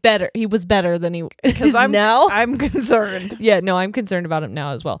 he's better. He was better than he is now. I'm concerned. Yeah, no, I'm concerned about him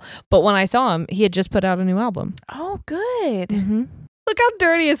now as well. But when I saw him, he had just put out a new album. Oh, good. Mm-hmm. Look how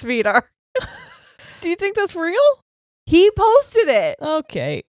dirty his feet are. Do you think that's real? He posted it.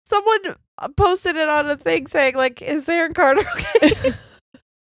 Okay. Someone posted it on a thing saying like, "Is Aaron Carter okay?"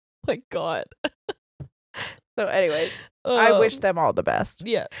 My God. So, anyways, I wish them all the best.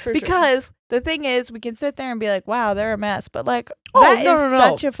 Yeah, because the thing is, we can sit there and be like, wow, they're a mess. But like, that is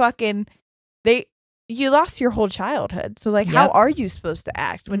such a fucking, you lost your whole childhood. So like, how are you supposed to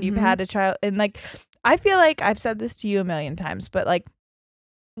act when you've had a child? And like, I feel like I've said this to you a million times, but like,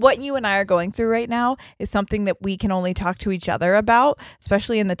 what you and I are going through right now is something that we can only talk to each other about,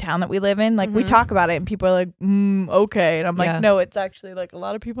 especially in the town that we live in. Like, we talk about it and people are like, okay. And I'm like, no, it's actually like a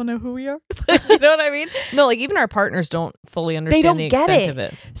lot of people know who we are. You know what I mean? No, like even our partners don't fully understand the extent of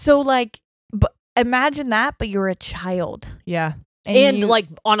it. So like, but imagine that, but you're a child. Yeah. And like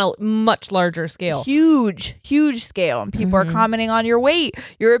on a much larger scale. Huge scale. And people are commenting on your weight,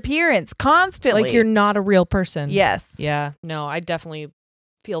 your appearance constantly. Like you're not a real person. Yes. Yeah. No, I definitely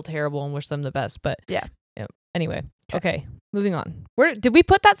feel terrible and wish them the best. But yeah. Anyway. Okay. Moving on. Where did we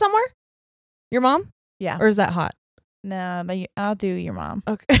put that somewhere? Your mom? Yeah. Or is that hot? No, I'll do your mom.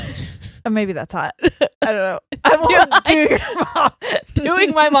 Okay. Or maybe that's hot. I don't know. I won't do your mom.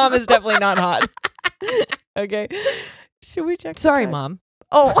 Doing my mom is definitely not hot. Okay. Should we check? Sorry, Mom.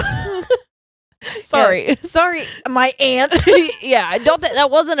 Oh. Sorry. Yeah. Sorry, my aunt. Yeah, that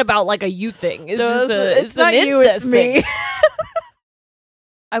wasn't about like a you thing. It's just it's not an you, incest it's me. thing.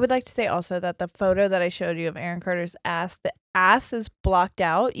 I would like to say also that the photo that I showed you of Aaron Carter's ass, the ass is blocked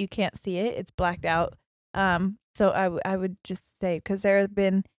out. You can't see it. It's blacked out. So I would just say, because there have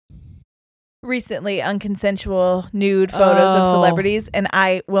been recently unconsensual nude photos of celebrities, and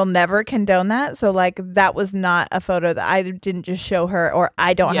I will never condone that. So like, that was not a photo that I didn't just show her, or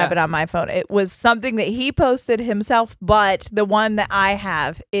I don't have it on my phone. It was something that he posted himself, but the one that I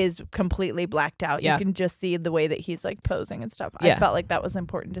have is completely blacked out. You can just see the way that he's like posing and stuff. I felt like that was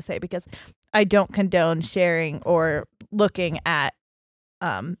important to say, because I don't condone sharing or looking at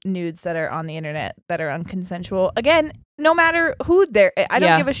nudes that are on the internet that are unconsensual. Again, no matter who they're, I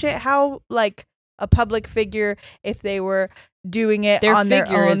don't give a shit how like a public figure, if they were doing it on their own. Their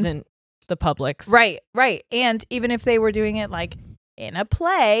figure isn't the public's. Right. And even if they were doing it like in a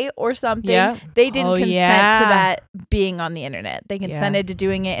play or something, they didn't consent to that being on the internet. They consented to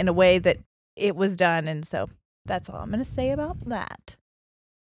doing it in a way that it was done. And so that's all I'm going to say about that.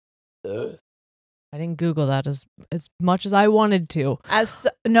 I didn't Google that as much as I wanted to.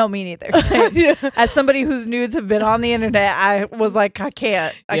 No, me neither. As somebody whose nudes have been on the internet, I was like, I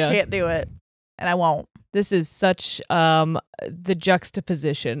can't do it, and I won't. This is such the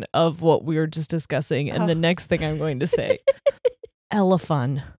juxtaposition of what we were just discussing, and the next thing I'm going to say,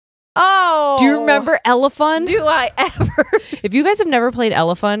 Elephant. Oh, do you remember Elephant? Do I ever? If you guys have never played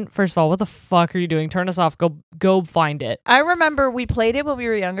Elephant, first of all, what the fuck are you doing? Turn us off. Go find it. I remember we played it when we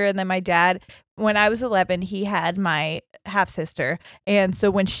were younger, and then my dad, when I was 11, he had my half sister, and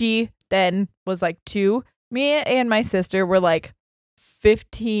so when she then was like 2, me and my sister were like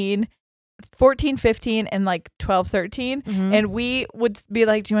 14, 15, and like 12, 13. And we would be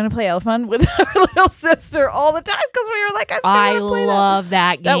like, do you want to play Elephant with our little sister all the time? Because we were like, I love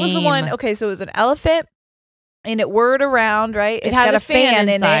that game. That was the one. Okay, so it was an elephant and it whirred around, right? It's got a fan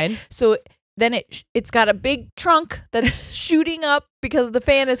inside. In it. So then it's got a big trunk that's shooting up because the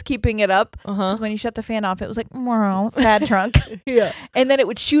fan is keeping it up. Because when you shut the fan off, it was like, sad trunk. Yeah. And then it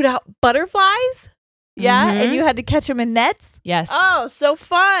would shoot out butterflies. Yeah, and you had to catch them in nets? Yes. Oh, so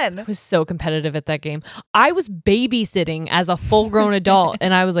fun. I was so competitive at that game. I was babysitting as a full-grown adult,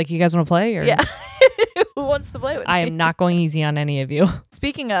 and I was like, you guys want to play? Or? Yeah. Who wants to play with me? I am not going easy on any of you.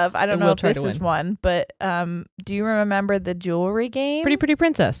 Speaking of, I don't know if this is one, but do you remember the jewelry game? Pretty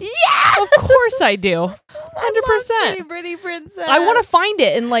Princess. Yeah! Of course I do. 100%. Pretty Princess. I want to find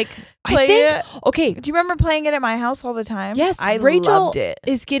it and like play it. Okay. Do you remember playing it at my house all the time? Yes. Rachel loved it.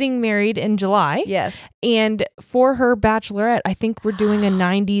 Is getting married in July. Yes. And for her bachelorette, I think we're doing a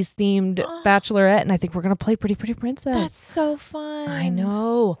 90s themed bachelorette, and I think we're going to play Pretty Princess. That's so fun. I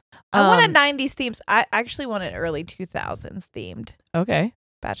know. I want a 90s themed. I actually want an early 2000s themed. Okay.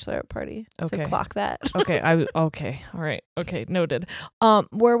 Bachelorette party. Okay. So clock that. Okay. Okay. All right. Okay. Noted.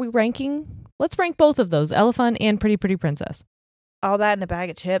 Where are we ranking? Let's rank both of those, Elephant and Pretty Princess. All that in a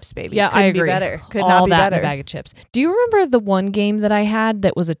bag of chips, baby. Yeah, I agree. Be better. Could all not be that better. In a bag of chips. Do you remember the one game that I had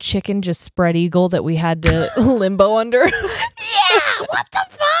that was a chicken just spread eagle that we had to limbo under? Yeah. What the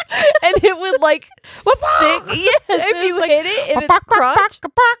fuck? And it would like sing. Yes. If you hit it in its crotch.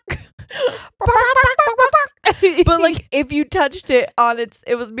 But like if you touched it on it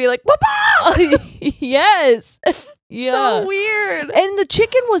would be like yes. Yeah. So weird. And the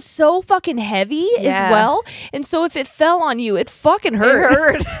chicken was so fucking heavy as well. And so if it fell on you, it fucking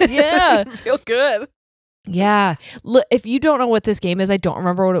hurt. It hurt. Yeah. It didn't feel good. Yeah. Look, if you don't know what this game is, I don't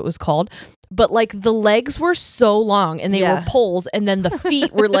remember what it was called, but like the legs were so long and they were poles, and then the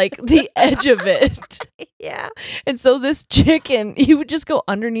feet were like the edge of it. Yeah. And so this chicken, you would just go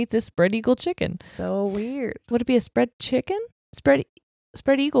underneath this spread eagle chicken. So weird. Would it be a spread chicken? Spread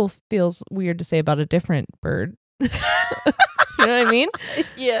eagle feels weird to say about a different bird. You know what I mean?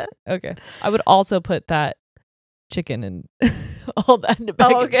 Yeah. Okay. I would also put that chicken and all that in a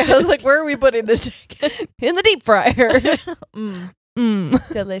bag of chips. I was like, where are we putting the chicken? In the deep fryer.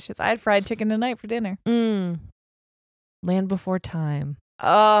 Delicious. I had fried chicken tonight for dinner. Land Before Time.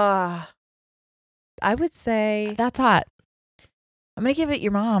 I would say That's hot. I'm gonna give it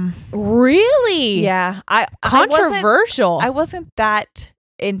your mom. Really? Yeah. Controversial. I wasn't that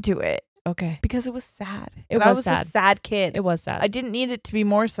into it. Okay. Because it was sad. I was a sad kid. It was sad. I didn't need it to be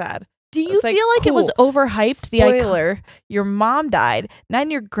more sad. Do you feel like it was overhyped? Spoiler, your mom died. Now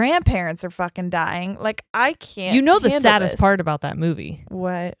your grandparents are fucking dying. Like, I can't. You know the saddest part about that movie.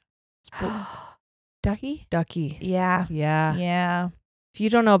 What? Ducky? Ducky. Yeah. Yeah. Yeah. If you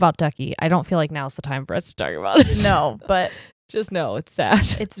don't know about Ducky, I don't feel like now's the time for us to talk about it. No, but just know it's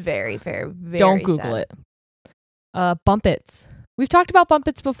sad. It's very, very, very Don't Google sad. it. Bumpets. We've talked about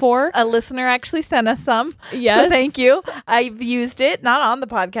Bumpets before. A listener actually sent us some. Yes. So thank you. I've used it, not on the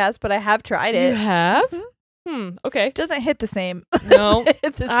podcast, but I have tried it. You have? Okay. It doesn't hit the same. No.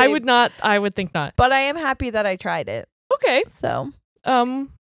 Hit the I same. would not. I would think not. But I am happy that I tried it. Okay. So, I'm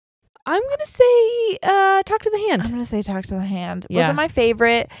gonna say Talk to the Hand. I'm gonna say Talk to the Hand. Yeah. Wasn't my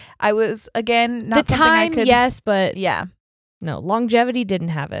favorite. I was, again, not the something time, I could. yes, but Yeah. no, longevity didn't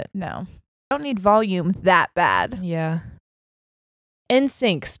have it. No. I don't need volume that bad. Yeah.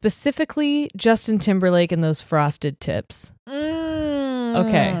 NSYNC, specifically Justin Timberlake and those frosted tips.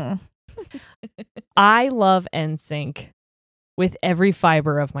 Okay. I love NSYNC with every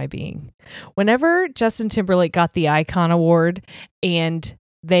fiber of my being. Whenever Justin Timberlake got the Icon Award and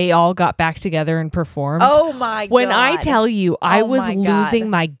they all got back together and performed. Oh my God. When I tell you, I was my losing God.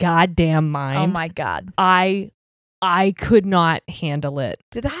 my goddamn mind. Oh my God. I could not handle it.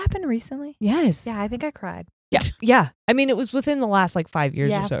 Did that happen recently? Yes. Yeah, I think I cried. Yeah. Yeah. I mean, it was within the last like 5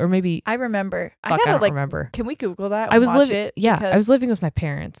 years or so, or maybe. I remember. Fuck, I don't remember. Can we Google that? I was watch living. it? Yeah, Because I was living with my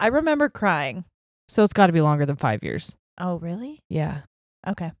parents. I remember crying. So it's got to be longer than 5 years. Oh, really? Yeah.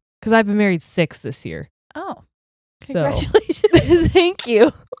 Okay. Because I've been married 6 this year. Oh, So congratulations. thank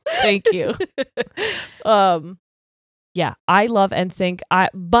you. Thank you. Yeah, I love NSYNC.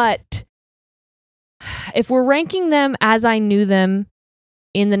 But if we're ranking them as I knew them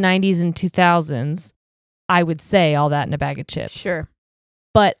in the 90s and 2000s, I would say All That in a Bag of Chips. Sure.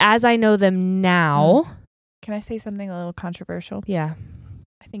 But as I know them now, Can I say something a little controversial? yeah.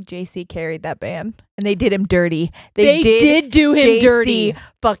 I think JC carried that band, and they did him dirty. They did do him JC dirty.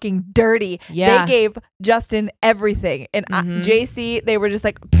 fucking dirty. Yeah. They gave Justin everything, and JC, they were just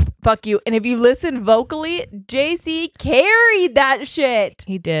like, fuck you. And if you listen vocally, JC carried that shit.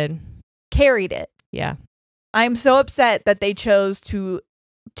 He did. Carried it. Yeah. I'm so upset that they chose to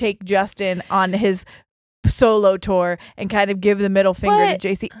take Justin on his solo tour and kind of give the middle finger to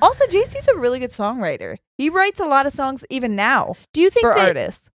JC. Also, JC's a really good songwriter. He writes a lot of songs even now. Do you think for that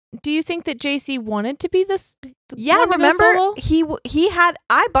artists? Do you think that JC wanted to be this? Yeah, wanted to go remember solo? he had.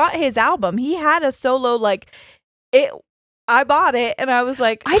 I bought his album. He had a solo like it. I bought it and I was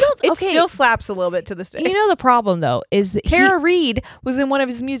like, It still slaps a little bit to this day. You know the problem though is that Tara Reid was in one of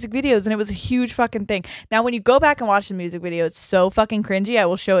his music videos and it was a huge fucking thing. Now, when you go back and watch the music video, it's so fucking cringy. I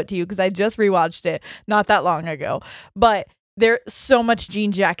will show it to you because I just rewatched it not that long ago. But there's so much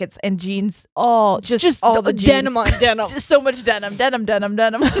jean jackets and jeans. Oh, just all the jeans. denim on denim. Just so much denim. It's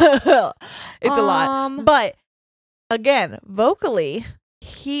a lot. But again, vocally,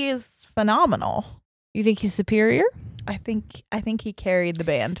 he is phenomenal. You think he's superior? I think he carried the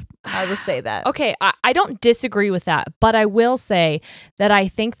band. I will say that. Okay, I don't disagree with that, but I will say that I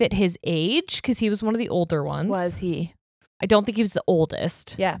think that his age, because he was one of the older ones. Was he? I don't think he was the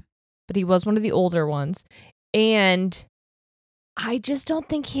oldest. Yeah. But he was one of the older ones. And I just don't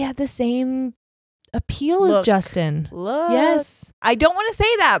think he had the same appeal as Justin. Yes. I don't want to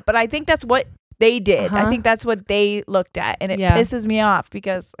say that, but I think that's what they did. I think that's what they looked at. And it pisses me off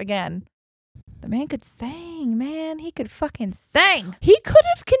because, again, the man could sing, man. He could fucking sing. He could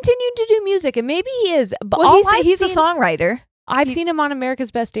have continued to do music, and maybe he is. But well, he's a songwriter. I've seen him on America's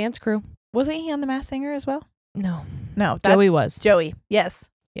Best Dance Crew. Wasn't he on The Masked Singer as well? No. Joey was. Joey, yes.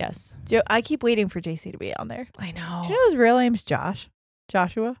 Yes. I keep waiting for JC to be on there. I know. Do you know his real name's Joshua?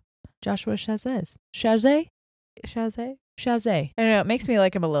 Joshua Chazé. Shazay? Chazé. I don't know. It makes me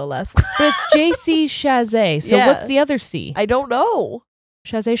like him a little less. But it's JC Chazé. So what's the other C? I don't know.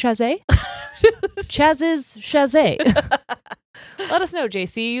 Chazé? Chaz's Chazé. Let us know,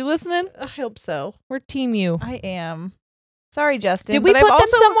 JC. You listening? I hope so. We're team you. I am. Sorry, Justin. Did we put them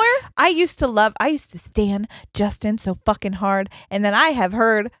somewhere? I used to stan Justin so fucking hard, and then I have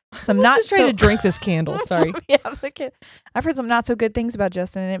heard some not just trying to drink this candle. Sorry. Yeah, I've heard some not so good things about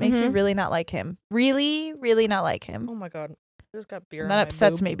Justin, and it makes me really not like him. Really, really not like him. Oh my god, I just got beer. And that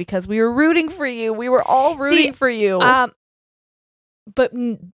upsets me because we were rooting for you. We were all rooting for you. But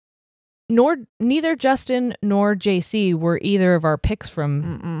neither Justin nor JC were either of our picks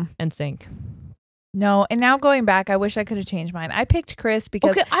from NSYNC. No, and now going back, I wish I could have changed mine. I picked Chris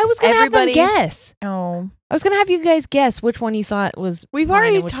because I was going to have them guess. Oh. I was going to have you guys guess which one you thought was We've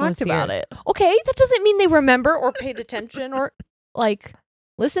already talked about it. Okay, that doesn't mean they remember or paid attention or like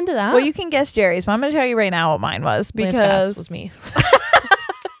listen to that. Well, you can guess Jerry's, but I'm going to tell you right now what mine was because Lance Bass was me.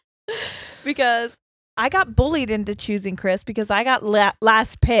 Because I got bullied into choosing Chris because I got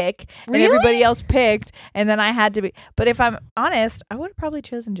last pick and Really? everybody else picked, and then I had to be. But if I'm honest, I would have probably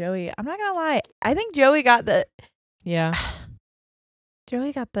chosen Joey. I'm not gonna lie. I think Joey got the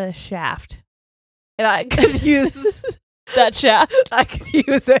shaft, and I could use that shaft. I could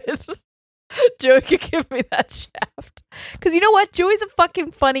use it. Joey could give me that shaft because you know what? Joey's a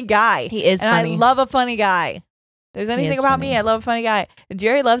fucking funny guy. He is funny. I love a funny guy. There's anything about me, I love a funny guy. And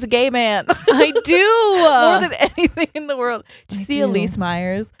Jerry loves a gay man. I do. More than anything in the world. Did you see Elise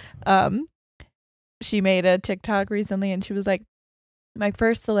Myers? She made a TikTok recently and she was like, my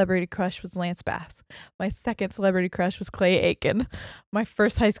first celebrity crush was Lance Bass. My second celebrity crush was Clay Aiken. My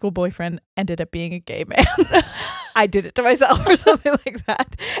first high school boyfriend ended up being a gay man. I did it to myself or something like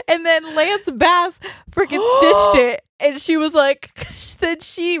that. And then Lance Bass freaking stitched it. And she was like,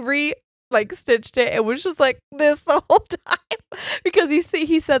 stitched it and was just like this the whole time because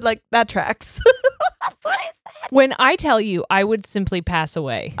he said like that tracks. That's what he said. When I tell you, I would simply pass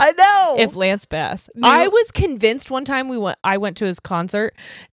away. I know. If Lance Bass, I was convinced one time I went to his concert.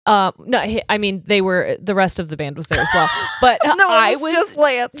 No, I mean the rest of the band was there as well, but no, I was just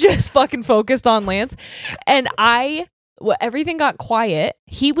Lance, just fucking focused on Lance, and everything got quiet.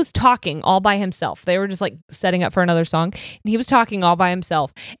 He was talking all by himself. They were just like setting up for another song. And he was talking all by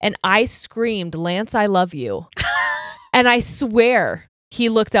himself. And I screamed, Lance, I love you. And I swear he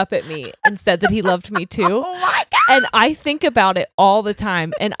looked up at me and said that he loved me too. Oh my God. And I think about it all the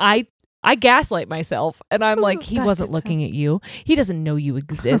time. And I gaslight myself. And I'm like, he wasn't looking at you. He doesn't know you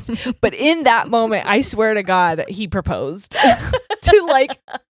exist. But in that moment, I swear to God, he proposed to like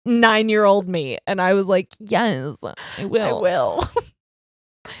 9-year-old me, and I was like, yes, I will.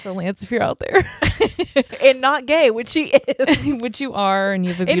 So Lance, if you're out there and not gay, which he is, which you are, and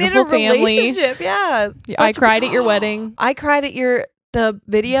you have a beautiful and in a family relationship, I cried at your wedding. I cried at the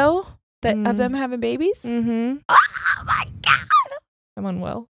video of them having babies. Mm-hmm. Oh my God, I'm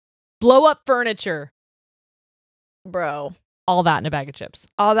unwell. Blow up furniture, bro. All that in a bag of chips.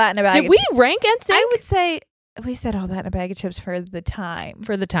 Did we rank NSYNC? I would say we said all that in a bag of chips for the time.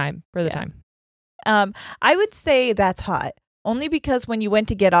 For the time. I would say That's Hot. Only because when you went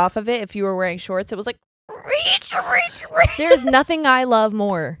to get off of it, if you were wearing shorts, it was like reach. There's nothing I love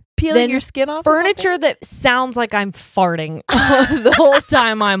more peeling your skin off. Furniture that sounds like I'm farting the whole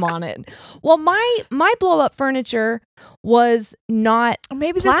time I'm on it. Well, my blow up furniture was not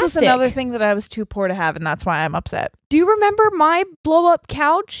Maybe plastic. This was another thing that I was too poor to have, and that's why I'm upset. Do you remember my blow up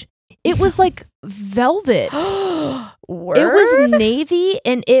couch? It was like velvet. Word? It was navy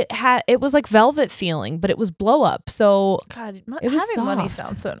and it was like velvet feeling, but it was blow up. So God, it was having soft. money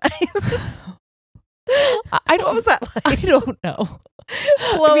sounds so nice. What was that like? I don't know.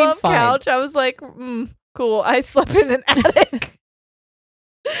 Blow up couch. I was like, cool. I slept in an attic.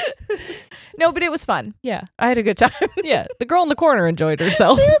 No, but it was fun. Yeah, I had a good time. Yeah, the girl in the corner enjoyed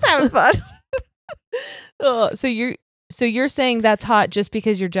herself. She was having fun. So you're saying That's Hot just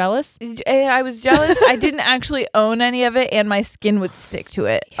because you're jealous? I was jealous. I didn't actually own any of it, and my skin would stick to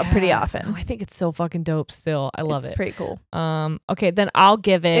it pretty often. Oh, I think it's so fucking dope still. I love it. It's pretty cool. Okay, then I'll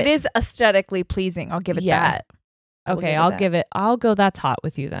give it. It is aesthetically pleasing. I'll give it that. Okay, I'll go That's Hot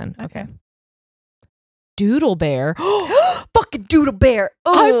with you then. Okay. Doodle Bear. Fucking Doodle Bear.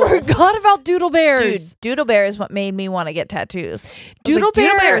 Ugh. I forgot about Doodle Bears. Dude, Doodle Bear is what made me want to get tattoos. Doodle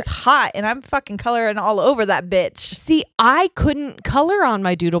Bear is hot, and I'm fucking coloring all over that bitch. See, I couldn't color on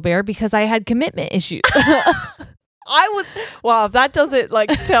my Doodle Bear because I had commitment issues. If that doesn't like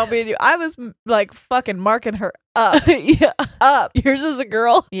tell me, I was like fucking marking her up. Yeah. Up. Yours is a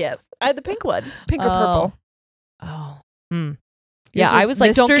girl? Yes. I had the pink one. Pink or purple. Oh. Yeah, I was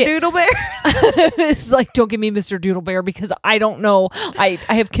like, Mr. don't get Doodle Bear. It's like, don't give me Mr. Doodle Bear because I don't know. I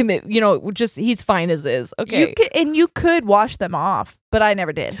have just he's fine as is. Okay. You could wash them off, but I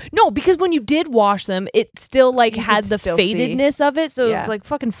never did. No, because when you did wash them, it still like You had could the still fadedness of it. So Yeah. it's like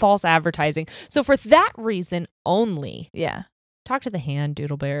fucking false advertising. So for that reason only, Yeah. talk to the hand,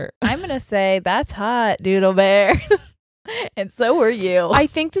 Doodle Bear. I'm going to say that's hot, Doodle Bear. And so were you. I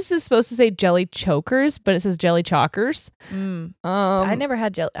think this is supposed to say jelly chokers, but it says jelly chalkers. I never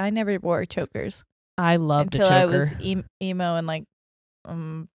had I never wore chokers. I loved until a choker. I was emo and like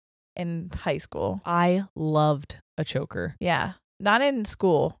in high school. I loved a choker. Yeah. Not in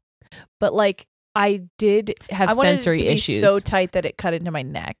school. But like I did have I wanted sensory it to be issues. so tight that it cut into my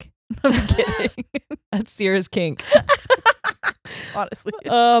neck. I'm kidding. That's Sierra's kink. Honestly.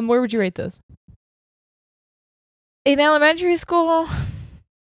 Where would you rate those? In elementary school,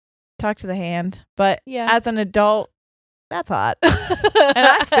 talk to the hand. But as an adult, that's hot. And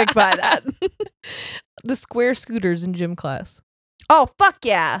I stick by that. The square scooters in gym class. Oh, fuck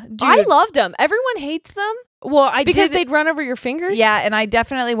yeah. Dude. I loved them. Everyone hates them. Well, because they'd run over your fingers. Yeah, and I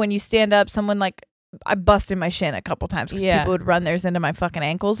definitely, when you stand up, someone like, I busted my shin a couple times because people would run theirs into my fucking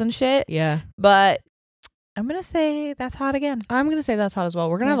ankles and shit. Yeah. But I'm going to say that's hot again. I'm going to say that's hot as well.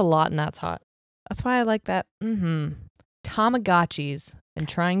 We're going to have a lot in that's hot. That's why I like that. Tamagotchis and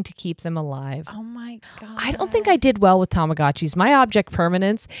trying to keep them alive. Oh my God. I don't think I did well with Tamagotchis. My object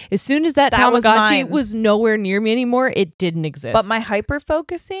permanence, as soon as that was Tamagotchi mine. was nowhere near me anymore, it didn't exist. But my hyper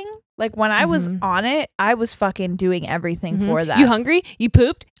focusing, like when I was on it, I was fucking doing everything for that. You hungry? You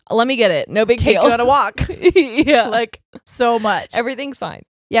pooped? Let me get it. No big Take deal. you on a walk. Yeah. Like so much. Everything's fine.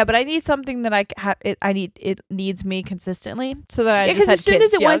 Yeah, but I need something that it needs me consistently so that I because as soon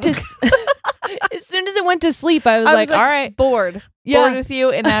as it went to as soon as it went to sleep, I was like, all right, bored with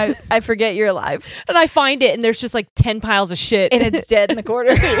you, and I forget you're alive, and I find it, and there's just like 10 piles of shit, and it's dead in the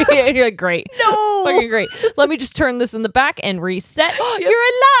corner, and you're like, great, no, fucking great. Let me just turn this in the back and reset. You're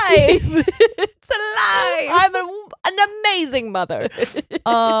alive. It's alive. I'm an amazing mother.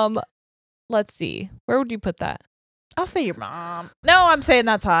 Let's see, where would you put that? I'll say your mom. No, I'm saying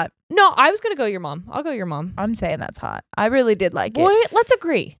that's hot. No, I was gonna go your mom. I'll go your mom. I'm saying that's hot. I really did like it. Boy, let's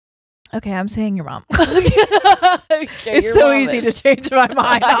agree. Okay, I'm saying your mom. Okay, it's so easy to change my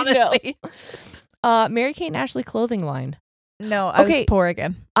mind, honestly. Mary-Kate and Ashley clothing line. No, I was poor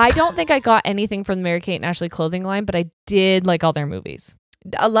again. I don't think I got anything from the Mary-Kate and Ashley clothing line, but I did like all their movies.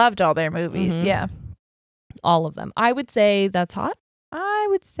 I loved all their movies, yeah. All of them. I would say that's hot. I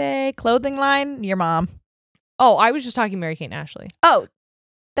would say clothing line, your mom. Oh, I was just talking Mary-Kate and Ashley. Oh,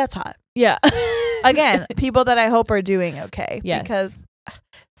 that's hot. Yeah. Again, people that I hope are doing okay. Yes. Because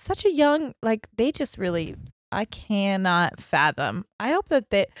such a young, like, they just really, I cannot fathom. I hope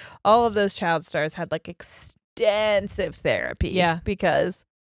that all of those child stars had like extensive therapy. Yeah. Because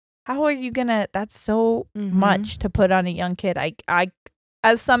how are you gonna, that's so much to put on a young kid. I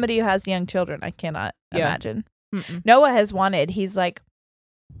as somebody who has young children, I cannot imagine. Noah has wanted, he's like,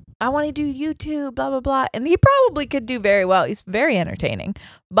 I want to do YouTube, blah, blah, blah. And he probably could do very well. He's very entertaining.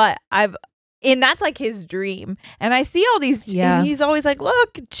 But and that's like his dream. And I see all these, and he's always like,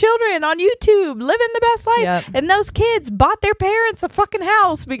 look, children on YouTube living the best life. Yep. And those kids bought their parents a fucking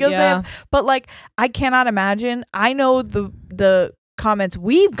house because but like, I cannot imagine. I know the comments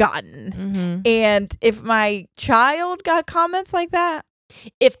we've gotten. And if my child got comments like that.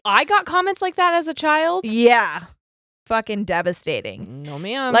 If I got comments like that as a child. Yeah. Fucking devastating. No,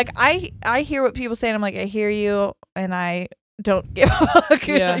 ma'am. Like I hear what people say and I'm like, I hear you and I don't give a fuck.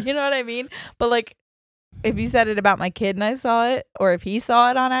 Yeah. You know what I mean? But like if you said it about my kid and I saw it, or if he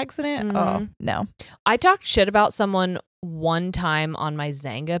saw it on accident, oh no. I talked shit about someone one time on my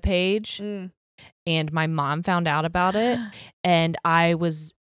Zanga page and my mom found out about it and I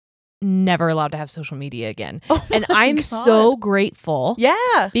was never allowed to have social media again. And I'm so grateful.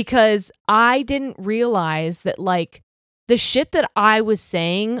 Yeah. Because I didn't realize that like the shit that I was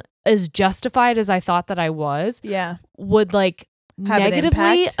saying, as justified as I thought that I was, would like have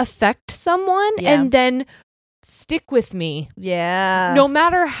negatively affect someone and then stick with me. Yeah. No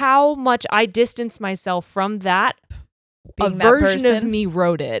matter how much I distance myself from that, being a version of me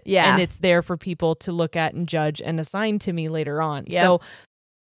wrote it. Yeah. And it's there for people to look at and judge and assign to me later on. Yeah. So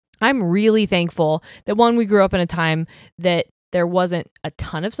I'm really thankful that we grew up in a time that there wasn't a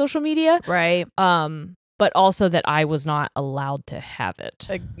ton of social media. Right. But also that I was not allowed to have it.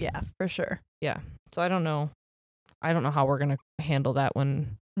 Yeah, for sure. Yeah. So I don't know how we're going to handle that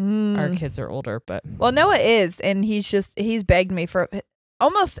when our kids are older, but. Well, Noah is, and he's begged me for,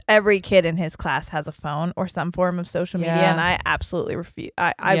 almost every kid in his class has a phone or some form of social media, and I absolutely refuse.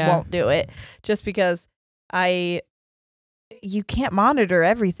 I won't do it just because you can't monitor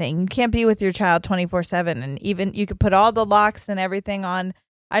everything. You can't be with your child 24/7. And even you could put all the locks and everything on.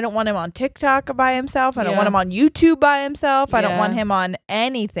 I don't want him on TikTok by himself. I don't want him on YouTube by himself. I don't want him on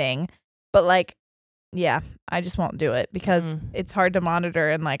anything. But like, yeah, I just won't do it because it's hard to monitor.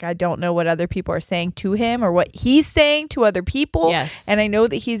 And like, I don't know what other people are saying to him or what he's saying to other people. Yes. And I know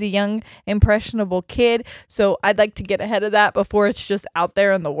that he's a young, impressionable kid. So I'd like to get ahead of that before it's just out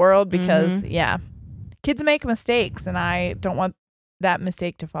there in the world because, kids make mistakes and I don't want that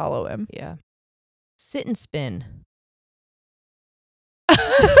mistake to follow him. Yeah. Sit and spin.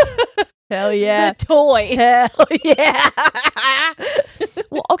 Hell yeah. The toy. Hell yeah.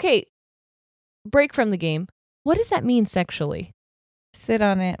 Well, okay. Break from the game. What does that mean sexually? Sit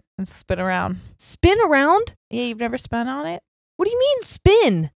on it and spin around. Spin around? Yeah, you've never spun on it? What do you mean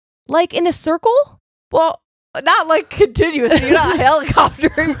spin? Like in a circle? Well, not like continuously. You're not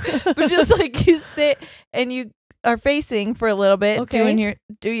helicoptering, but just like you sit and you are facing for a little bit, do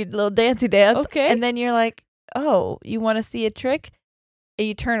your little dancey dance. Okay. And then you're like, oh, you want to see a trick? And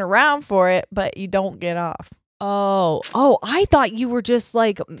you turn around for it, but you don't get off. Oh, I thought you were just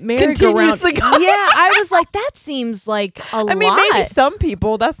like merry-go-round. Continuously going. Yeah, I was like, that seems like a lot. I mean, maybe some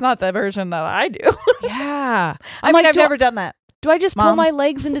people, that's not the version that I do. Yeah. I mean, I've never done that. Do I just pull my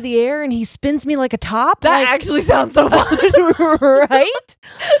legs into the air and he spins me like a top? That actually sounds so fun. Right?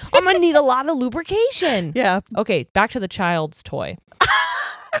 I'm going to need a lot of lubrication. Yeah. Okay, back to the child's toy.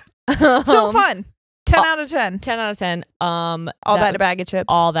 So fun. 10 out of 10. 10 out of 10. All that in a bag of chips.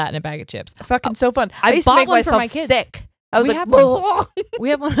 All that in a bag of chips. Fucking so fun. I used to bought make one for myself my kids. sick. I was We like, have one. We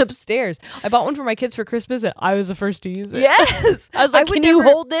have one upstairs. I bought one for my kids for Christmas and I was the first to use it. Yes. I was like, can you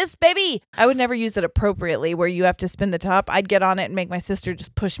hold this, baby? I would never use it appropriately where you have to spin the top. I'd get on it and make my sister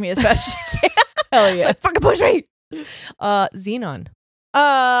just push me as fast as she can. Hell yeah. Like, fucking push me. Xenon.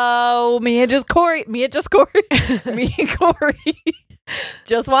 Oh, me and Corey. Me and Corey.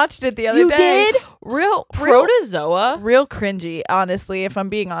 Just watched it the other day. You did? Real Protozoa? Real cringy, honestly, if I'm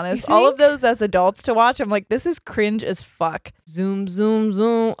being honest. You All think? of those as adults to watch, I'm like, this is cringe as fuck. Zoom, zoom,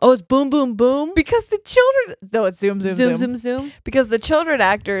 zoom. Oh, it's boom, boom, boom. Because the children... No, it's zoom, zoom, Zoom, zoom. zoom, zoom. Because the children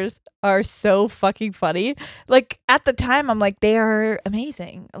actors are so fucking funny. Like, at the time, I'm like, they are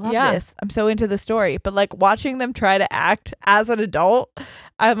amazing. I love this. I'm so into the story. But, like, watching them try to act as an adult,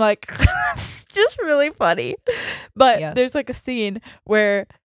 I'm like, it's just really funny. But there's, like, a scene where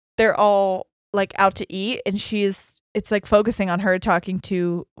they're all, like, out to eat, and it's, like, focusing on her talking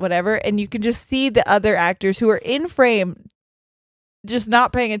to whatever, and you can just see the other actors who are in frame just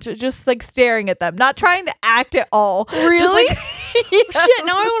not paying attention, just like staring at them, not trying to act at all. Really? Just like, yes. Shit,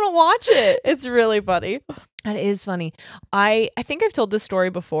 now I want to watch it. It's really funny. That is funny. I think I've told this story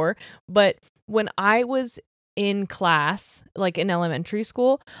before, but when I was in class, like in elementary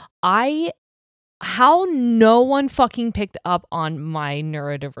school, how no one fucking picked up on my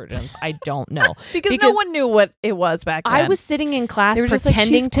neurodivergence, I don't know. because no one knew what it was back then. I was sitting in class they were pretending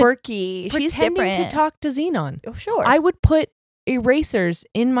just like, she's quirky. She's different. to talk to Xenon. Oh, sure. I would put erasers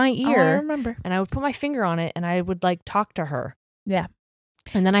in my ear. I remember. And I would put my finger on it and I would like talk to her. Yeah.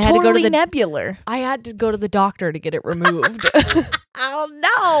 And then I had to go to the nebular. I had to go to the doctor to get it removed. Oh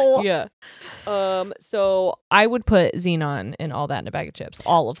no. Yeah. So I would put Xenon and all that in a bag of chips,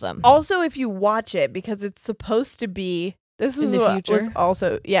 all of them. Also, if you watch it, because it's supposed to be this was in the future. Was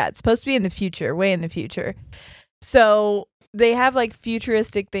also it's supposed to be in the future, way in the future. So they have like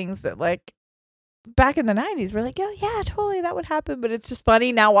futuristic things that like back in the 90s we're like, oh yeah, totally that would happen, but it's just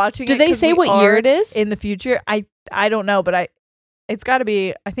funny now watching Do it. Do they say what year it is in the future? I don't know, but it's got to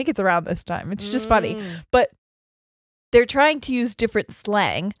be, I think it's around this time. It's just funny. But they're trying to use different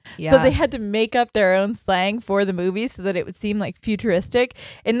slang. Yeah. So they had to make up their own slang for the movie so that it would seem like futuristic.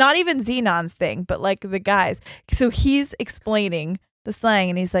 And not even Xenon's thing, but like the guys. So he's explaining the slang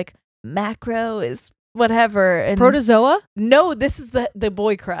and he's like, macro is whatever. And Protozoa? No, this is the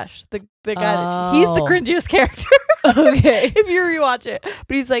boy crush. The guy he's the cringiest character. Okay. If you rewatch it.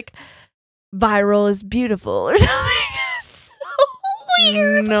 But he's like, viral is beautiful or something.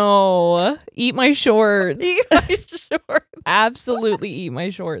 Weird. No. Eat my shorts. Eat my shorts. Absolutely eat my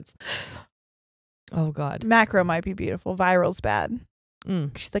shorts. Oh, God. Macro might be beautiful. Viral's bad.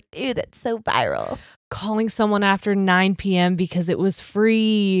 She's like, ew, that's so viral. Calling someone after 9 p.m. because it was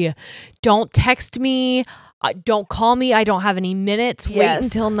free. Don't text me. Don't call me. I don't have any minutes. Yes. Wait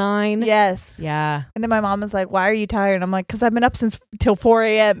until 9. Yes. Yeah. And then my mom was like, why are you tired? I'm like, because I've been up since till 4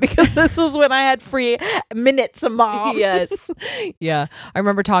 a.m. because this was when I had free minutes, Mom. Yes. Yeah. I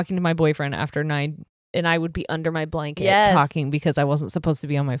remember talking to my boyfriend after 9 and I would be under my blanket talking because I wasn't supposed to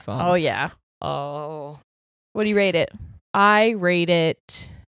be on my phone. Oh, yeah. Oh. What do you rate it? I rate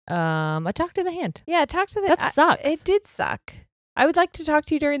it A talk to the hand. Yeah, talk to the. That sucks. It did suck. I would like to talk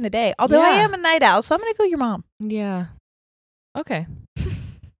to you during the day. Although I am a night owl, so I'm gonna go your mom. Yeah. Okay.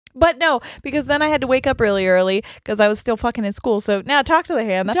 But no, because then I had to wake up really early because I was still fucking in school. So now talk to the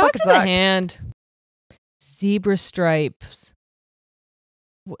hand. That talk fucking to sucked. the hand. Zebra stripes.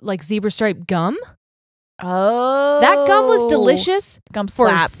 Like zebra stripe gum? Oh. That gum was delicious Gum for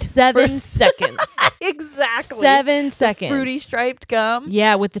slapped. 7 seconds. Exactly. 7 seconds. The fruity striped gum.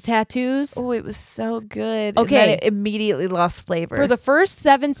 Yeah, with the tattoos. Oh, it was so good. Okay. And then it immediately lost flavor. For the first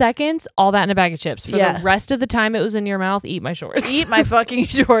 7 seconds, all that in a bag of chips. For Yeah. the rest of the time it was in your mouth, eat my shorts. Eat my fucking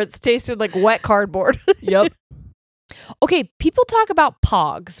shorts. Tasted like wet cardboard. Yep. Okay, people talk about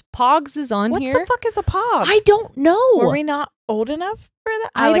Pogs. Pogs is on What here. the fuck is a pog? I don't know. Were we not old enough for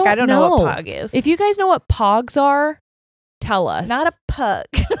that? I don't know know. what pog is. If you guys know what Pogs are, tell us. Not a pug.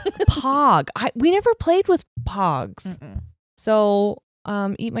 Pog. We never played with Pogs. Mm-mm. So,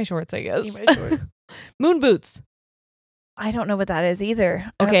 eat my shorts, I guess. Eat my shorts. Moon boots. I don't know what that is either.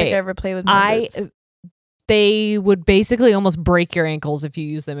 I don't Okay, think I ever played with moon boots. They would basically almost break your ankles if you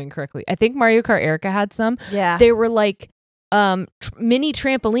use them incorrectly. I think Mario Kart Erica had some. Yeah. They were like mini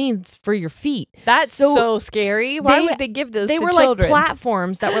trampolines for your feet. That's so scary. Why would they give those to children? They were like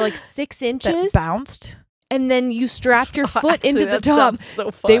platforms that were like 6 inches. That bounced? And then you strapped your foot Actually, into the that top. sounds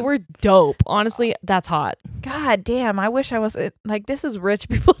so fun. They were dope. Honestly, that's hot. God damn. I wish I was like, this is rich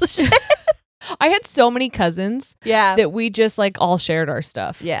people's shit. I had so many cousins that we just like all shared our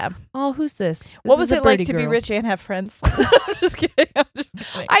stuff. Yeah. Oh, who's this? What was it like to be rich and have friends? I'm just kidding.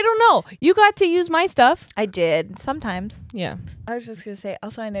 I don't know. You got to use my stuff. I did. Sometimes. Yeah. I was just going to say,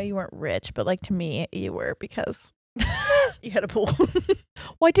 also, I know you weren't rich, but like to me, you were because you had a pool.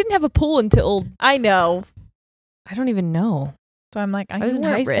 Well, I didn't have a pool until... I know. I don't even know. So I'm like, I was in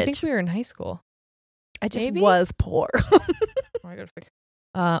high school. rich. I think we were in high school. I just was poor.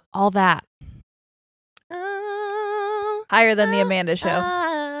 All that. Higher than the Amanda Show.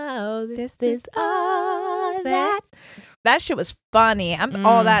 Oh, this is all that. That shit was funny. I'm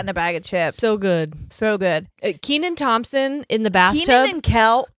all that in a bag of chips. So good. So good. Kenan Thompson in the bathtub. Kenan and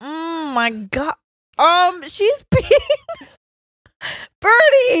Kel. Oh my God. She's being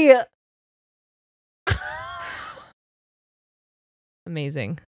Birdie.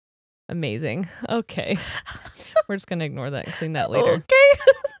 Amazing. Okay. We're just going to ignore that and clean that later. Okay.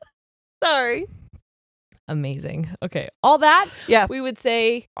 Sorry. Amazing. Okay. All that. Yeah. We would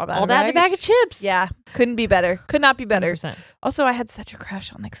say all that in a bag bag of chips. Yeah. Couldn't be better. Could not be better. 100%. Also, I had such a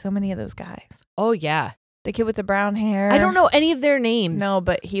crush on like so many of those guys. Oh, yeah. The kid with the brown hair. I don't know any of their names. No,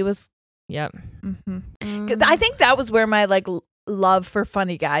 but he was. Yep. Mm-hmm. I think that was where my like love for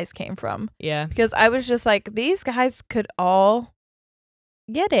funny guys came from. Yeah. Because I was just like, these guys could all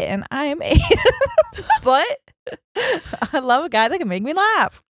get it, and I am 8. But I love a guy that can make me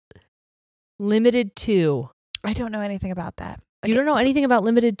laugh. Limited 2. I don't know anything about that. Like, you don't know anything about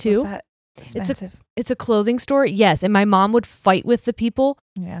Limited 2? That expensive? It's a clothing store. Yes, and my mom would fight with the people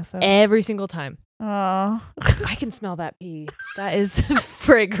every single time. Oh. I can smell that pee. That is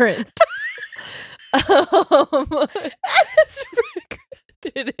fragrant. It's fragrant.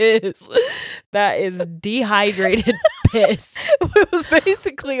 It is. That is dehydrated piss. It was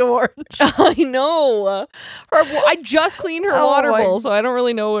basically orange. I know. I just cleaned her water bowl, so I don't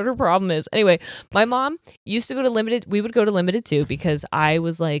really know what her problem is. Anyway, my mom used to go to Limited. We would go to Limited 2 because I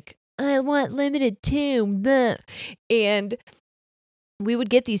was like, I want Limited 2. And we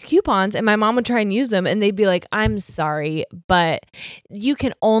would get these coupons and my mom would try and use them and they'd be like, I'm sorry, but you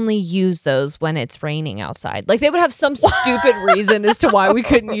can only use those when it's raining outside. Like they would have some stupid reason as to why we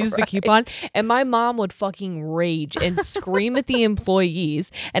couldn't use the coupon. And my mom would fucking rage and scream at the employees.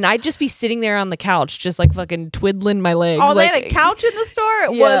 And I'd just be sitting there on the couch, just like fucking twiddling my legs. Oh, like, they had a couch in the store?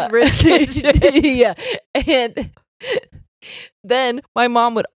 It was rich kids. Yeah. And then my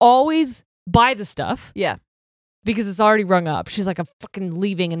mom would always buy the stuff. Yeah. Because it's already rung up. She's like, I'm fucking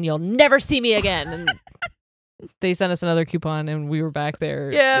leaving and you'll never see me again. And they sent us another coupon and we were back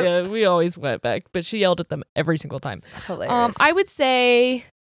there. Yeah. We always went back. But she yelled at them every single time. Hilarious. I would say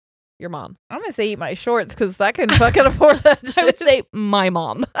your mom. I'm going to say eat my shorts because I couldn't fucking afford that shit. I would say my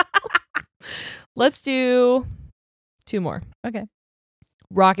mom. Let's do 2 more. Okay.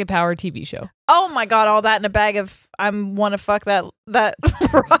 Rocket Power TV show. Oh my God, all that in a bag of I want to fuck that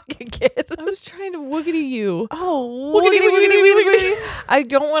rocket kid. I was trying to woogity you. Oh, woogity. I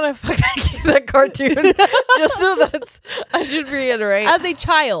don't want to fuck that cartoon. Just so I should reiterate. As a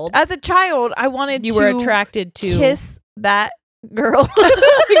child, I wanted you were attracted to kiss that girl.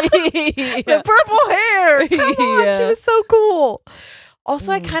 The purple hair. Come on, she was so cool.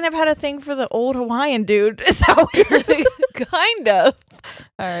 Also, I kind of had a thing for the old Hawaiian dude. Is that weird? Kind of.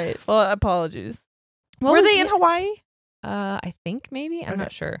 All right. Well, apologies. What Were was they in your- Hawaii? I think maybe. I'm Okay.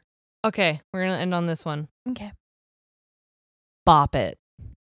 not sure. Okay, we're gonna end on this one. Okay. Bop it.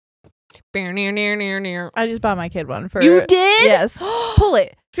 You I just bought my kid one for. did? Yes. Pull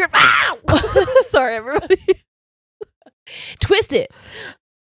it. Ow! Sorry, everybody. Twist it.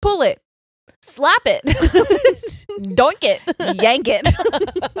 Pull it. Slap it. Doink it. Yank it.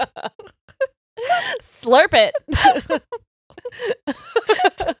 Slurp it.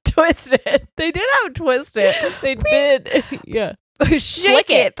 Twist it. They did have twist it. They did. Yeah. Shake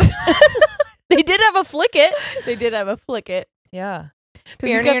it. They did have a flick it. They did have a flick it. Yeah. 'Cause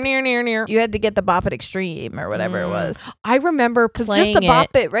you had to get the bop it extreme or whatever it was. I remember Because playing just the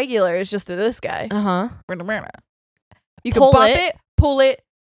bop it regular is just to this guy. Uh-huh. You can Pull bop it. it, pull it,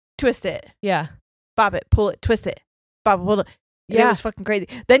 twist it. Yeah. Bop it, pull it, twist it. Bop it, pull it. And it Yeah. was fucking crazy.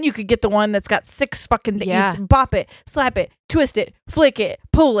 Then you could get the one that's got 6 fucking things. Yeah. Bop it, slap it, twist it, flick it,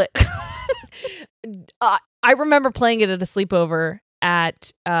 pull it. I remember playing it at a sleepover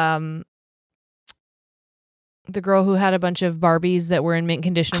at the girl who had a bunch of Barbies that were in mint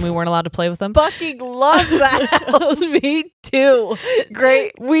condition and we weren't allowed to play with them. Fucking love that. Me too.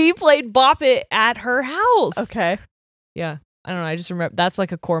 Great. We played Bop It at her house. Okay. Yeah. I don't know. I just remember that's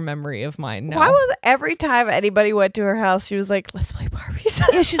like a core memory of mine now. Why was every time anybody went to her house, she was like, let's play Barbies?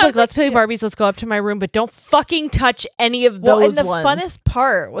 Yeah, she's like, let's play Barbies. Let's go up to my room, but don't fucking touch any of Well, those and the ones. funnest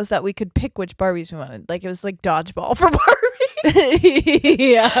part was that we could pick which Barbies we wanted. Like, it was like dodgeball for Barbies.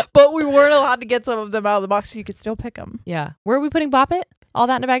 Yeah. But we weren't allowed to get some of them out of the box, but you could still pick them. Yeah. Where are we putting Bop It? All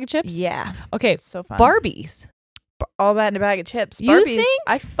that in a bag of chips? Yeah. Okay. So fun. Barbies. All that in a bag of chips. You Barbies. think?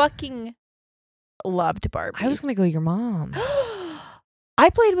 I fucking loved Barbies. I was going to go your mom. I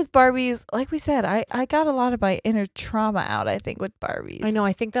played with Barbies. Like we said, I got a lot of my inner trauma out, I think, with Barbies. I know.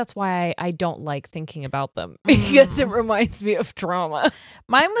 I think that's why I don't like thinking about them because it reminds me of trauma.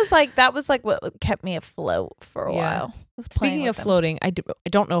 Mine was like, that was like what kept me afloat for a Yeah. while. Was playing Speaking with of them. floating, I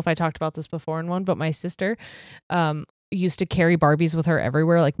don't know if I talked about this before in one, but my sister used to carry Barbies with her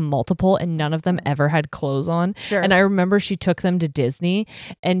everywhere, like multiple, and none of them ever had clothes on. Sure. And I remember she took them to Disney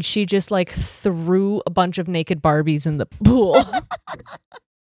and she just like threw a bunch of naked Barbies in the pool.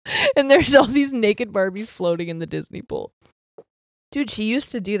 And there's all these naked Barbies floating in the Disney pool. Dude, she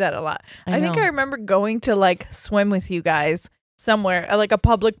used to do that a lot. I I think know. I remember going to like swim with you guys somewhere at like a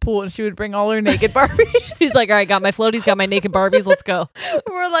public pool, and she would bring all her naked Barbies. She's like, all right, got my floaties, got my naked Barbies, let's go.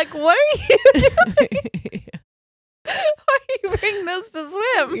 We're like, what are you doing? Why do you bring those to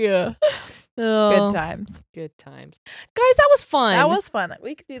swim? Yeah. Good times. Good times. Guys, that was fun. That was fun.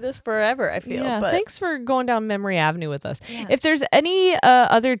 We could do this forever, I feel. Yeah, but thanks for going down memory avenue with us. Yeah. If there's any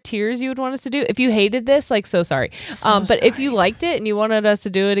other tiers you would want us to do, if you hated this, like, so sorry. But if you liked it and you wanted us to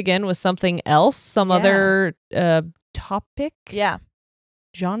do it again with something else, some other topic, yeah,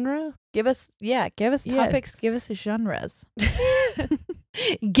 genre, give us Yes. topics, give us genres.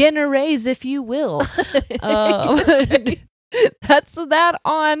 genres, if you will. That's that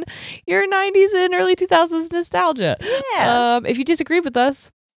on your 90s and early 2000s nostalgia. Yeah. If you disagree with us,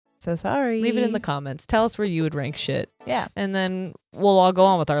 So sorry. leave it in the comments. Tell us where you would rank shit. Yeah. And then we'll all go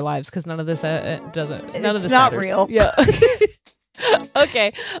on with our lives because none of this doesn't. None of It's this not matters. real. Yeah.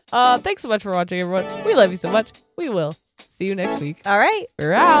 Okay. Thanks so much for watching, everyone. We love you so much. We will see you next week. All right.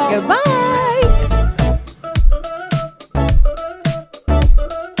 We're out. Goodbye.